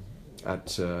at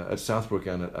Southbrook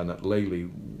and at Lely,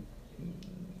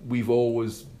 we've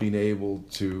always been able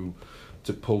to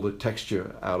pull the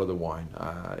texture out of the wine.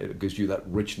 It gives you that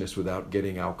richness without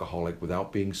getting alcoholic,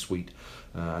 without being sweet.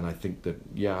 And I think that,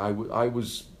 I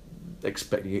was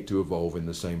expecting it to evolve in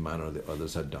the same manner that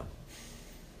others had done.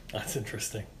 That's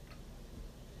interesting.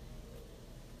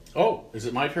 Oh, is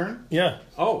it my turn? Yeah.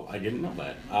 Oh, I didn't know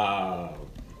that.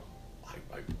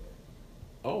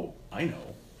 I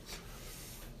know.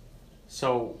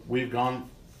 So we've gone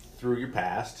through your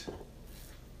past.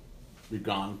 We've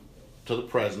gone to the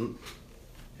present.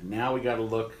 And now we got to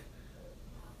look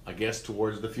I guess,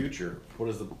 towards the future. What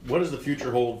does the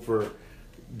future hold for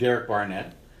Derek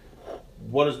Barnett?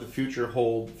 What does the future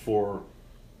hold for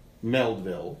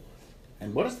Meldville?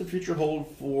 And what does the future hold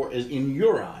for, as in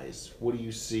your eyes, what do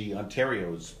you see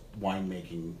Ontario's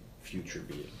winemaking future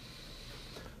being?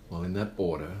 Well, in that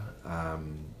order, I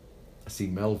see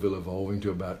Meldville evolving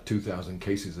to about 2,000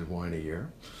 cases of wine a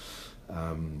year.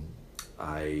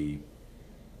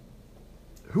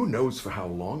 Who knows for how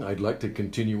long? I'd like to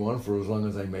continue on for as long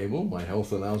as I'm able. My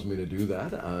health allows me to do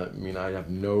that. I mean, I have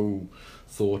no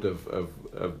thought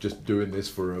of just doing this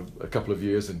for a couple of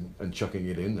years and chucking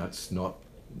it in. That's not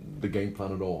the game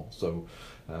plan at all. So,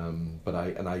 but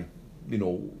I, you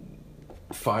know,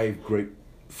 five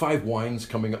wines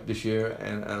coming up this year,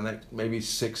 and maybe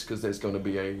 6 because there's going to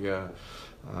be a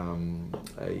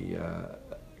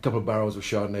couple of barrels of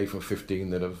Chardonnay from 15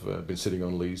 that have been sitting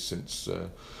on lease since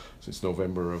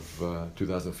November of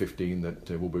 2015 that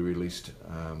will be released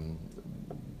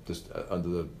just under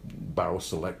the Barrel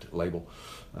Select label.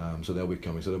 So they'll be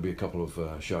coming. So there'll be a couple of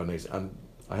Chardonnays, and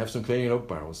I have some Canadian oak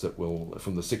barrels that will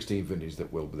from the 16 vintage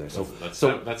that will be there. So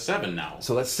that's 7 now.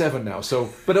 So that's 7 now. So,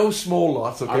 but those small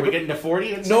lots. Okay, are we getting to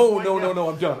 40? No.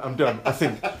 I'm done. I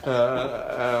think.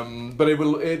 But it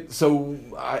will. So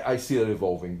I see that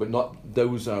evolving, but not.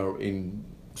 Those are in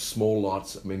small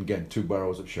lots. I mean, again, 2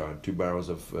 barrels of Chard, 2 barrels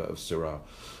of Syrah,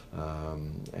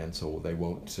 and so they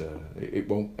won't. It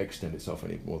won't extend itself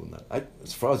any more than that.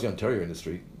 As far as the Ontario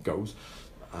industry goes.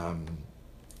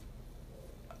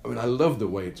 I mean, I love the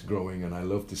way it's growing, and I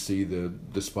love to see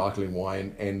the sparkling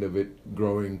wine end of it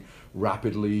growing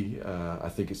rapidly. I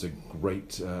think it's a great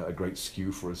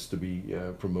SKU for us to be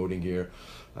promoting here.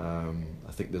 I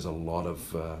think there's a lot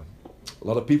of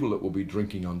people that will be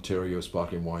drinking Ontario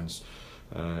sparkling wines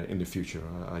in the future.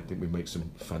 I think we make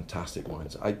some fantastic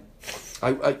wines.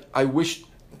 I wish.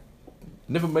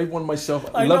 Never made one myself.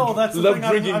 I know that's the thing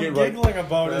I'm giggling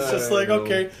about. It's just like,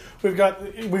 okay, we've got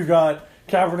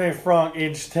Cabernet Franc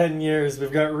aged 10 years.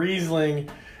 We've got Riesling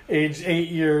aged 8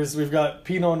 years. We've got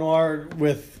Pinot Noir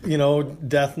with,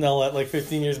 death knell at like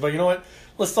 15 years. But you know what?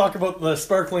 Let's talk about the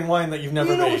sparkling wine that you've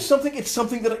never made. It's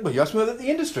something that you asked me about the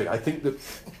industry. I think that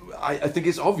I think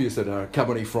it's obvious that our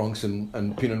Cabernet Francs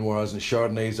and Pinot Noirs and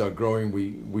Chardonnays are growing.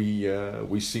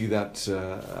 We see that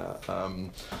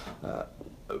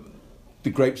the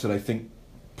grapes that I think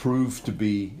prove to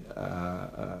be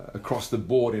across the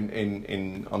board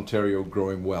in Ontario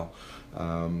growing well.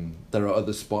 There are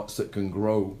other spots that can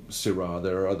grow Syrah.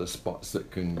 There are other spots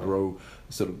that can grow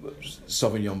sort of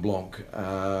Sauvignon Blanc,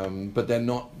 but they're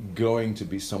not going to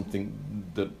be something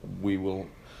that we will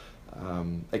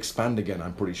expand again.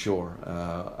 I'm pretty sure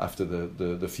after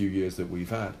the few years that we've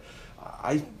had.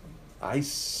 I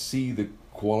see the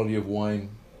quality of wine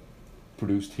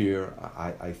produced here.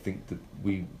 I think that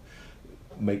we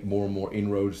make more and more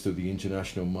inroads to the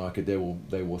international market. They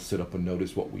will sit up and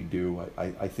notice what we do.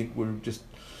 I think we're just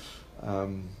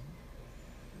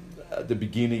at the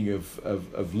beginning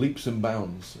of leaps and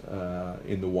bounds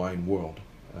in the wine world.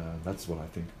 That's what I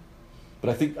think. But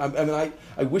I think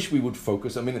I wish we would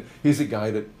focus. I mean, here's a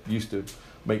guy that used to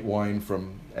make wine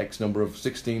from X number of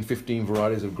 16, 15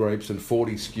 varieties of grapes and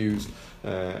 40 SKUs.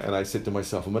 And I said to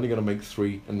myself, I'm only going to make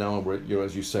 3. And now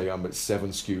as you say, I'm at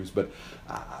 7 SKUs. But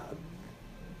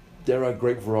there are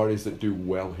grape varieties that do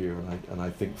well here. And I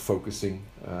think focusing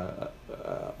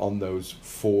on those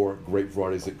 4 grape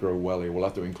varieties that grow well here, we'll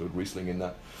have to include Riesling in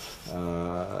that.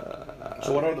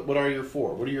 So what are your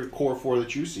 4? What are your core 4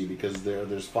 that you see? Because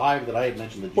there's 5 that I had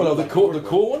mentioned. That the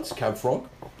cool ones: Cab Franc,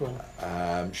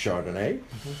 Chardonnay,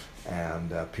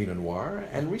 and Pinot Noir,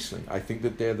 and Riesling. I think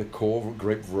that they're the core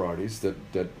grape varieties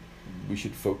that we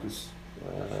should focus.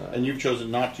 And you've chosen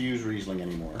not to use Riesling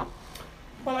anymore.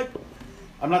 Well,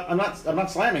 I'm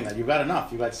not slamming that. You've got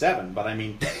enough. You've got 7, but I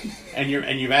mean, and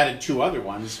you've added 2 other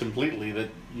ones completely that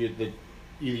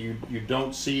you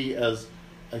don't see as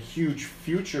a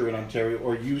future in Ontario,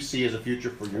 or you see as a future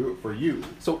for you.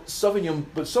 So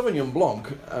Sauvignon Blanc,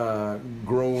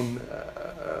 grown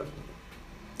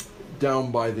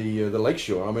down by the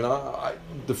lakeshore. I mean,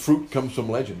 the fruit comes from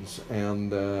Legends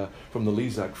and from the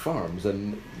Lizac farms,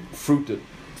 and fruit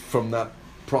from that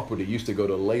property used to go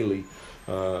to Lely.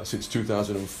 Since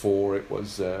 2004, it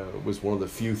was one of the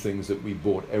few things that we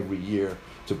bought every year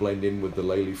to blend in with the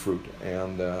Lely fruit,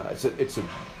 and it's a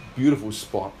beautiful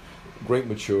spot, great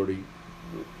maturity,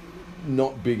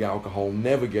 not big alcohol,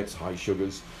 never gets high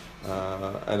sugars,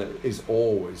 and it is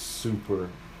always super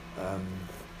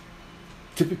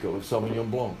typical of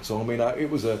Sauvignon Blanc. So I mean, it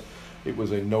was it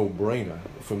was a no-brainer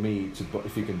for me to,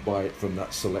 if you can buy it from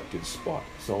that selected spot.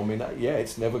 So I mean, yeah,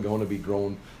 it's never going to be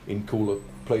grown in cooler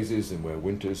places and where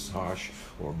winter's harsh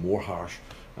or more harsh.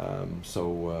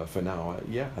 So for now,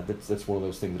 yeah, that's one of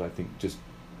those things that I think just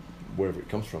wherever it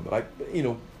comes from. But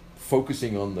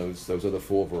focusing on those other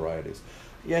 4 varieties.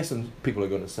 Yes, and people are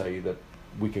going to say that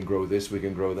we can grow this, we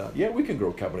can grow that. Yeah, we can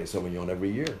grow Cabernet Sauvignon every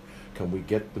year. Can we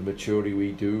get the maturity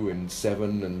we do in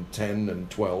 7 and 10 and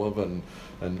 12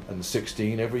 and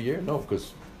 16 every year? No,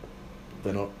 because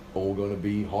they're not all going to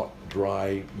be hot,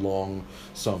 dry, long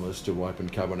summers to ripen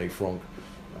Cabernet Franc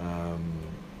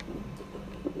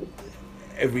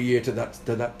every year to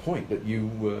that point that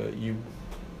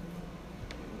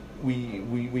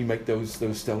we make those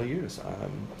stellar years.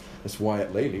 That's why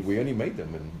at Lely we only made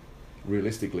them, and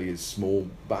realistically is small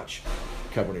batch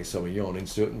Cabernet Sauvignon in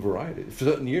certain varieties for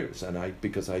certain years, and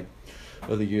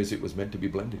other years it was meant to be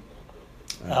blended.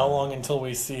 How long until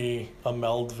we see a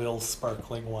Meldville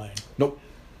sparkling wine? Nope.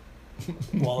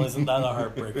 Well, isn't that a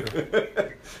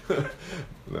heartbreaker?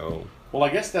 No. Well, I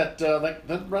guess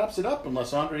that wraps it up.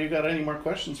 Unless Andre, you got any more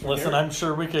questions for Listen, Derek? I'm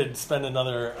sure we could spend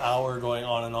another hour going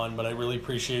on and on, but I really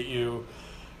appreciate you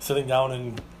sitting down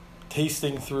and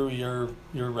tasting through your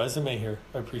resume here.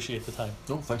 I appreciate the time.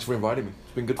 No, thanks for inviting me.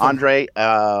 It's been good fun. Andre,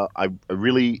 I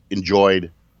really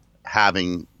enjoyed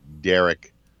having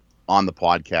Derek on the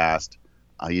podcast.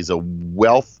 He's a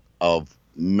wealth of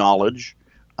knowledge,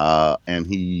 and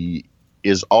he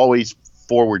is always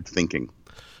forward thinking.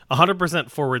 100%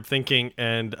 forward thinking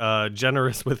and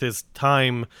generous with his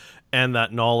time and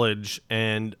that knowledge.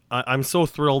 And I'm so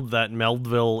thrilled that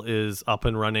Meldville is up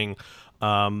and running.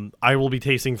 I will be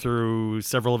tasting through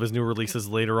several of his new releases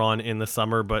later on in the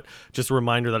summer, but just a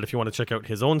reminder that if you want to check out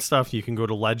his own stuff, you can go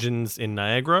to Legends in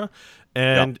Niagara.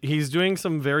 And he's doing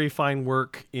some very fine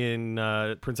work in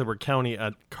Prince Edward County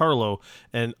at Carlow.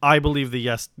 And I believe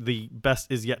the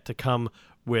best is yet to come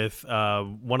with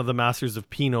one of the masters of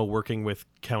Pinot working with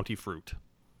County Fruit.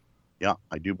 Yeah,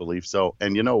 I do believe so.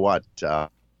 And you know what? I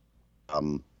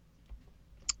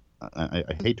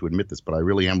hate to admit this, but I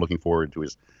really am looking forward to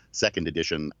his second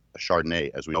edition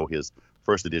Chardonnay. As we know, his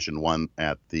first edition won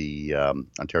at the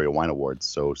Ontario Wine Awards.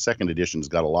 So second edition's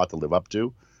got a lot to live up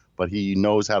to, but he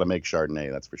knows how to make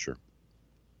Chardonnay, that's for sure.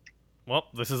 Well,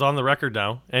 this is on the record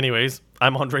now. Anyways,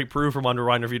 I'm Andre Proulx from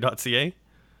underwinereview.ca.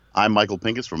 I'm Michael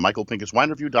Pincus from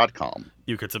michaelpincuswinereview.com.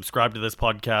 You could subscribe to this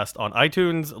podcast on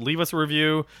iTunes, leave us a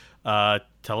review,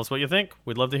 tell us what you think.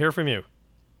 We'd love to hear from you.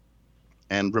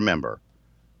 And remember,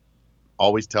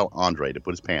 always tell Andre to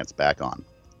put his pants back on.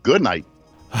 Good night.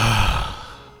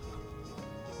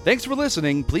 Thanks for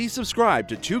listening. Please subscribe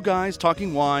to Two Guys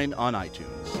Talking Wine on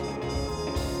iTunes.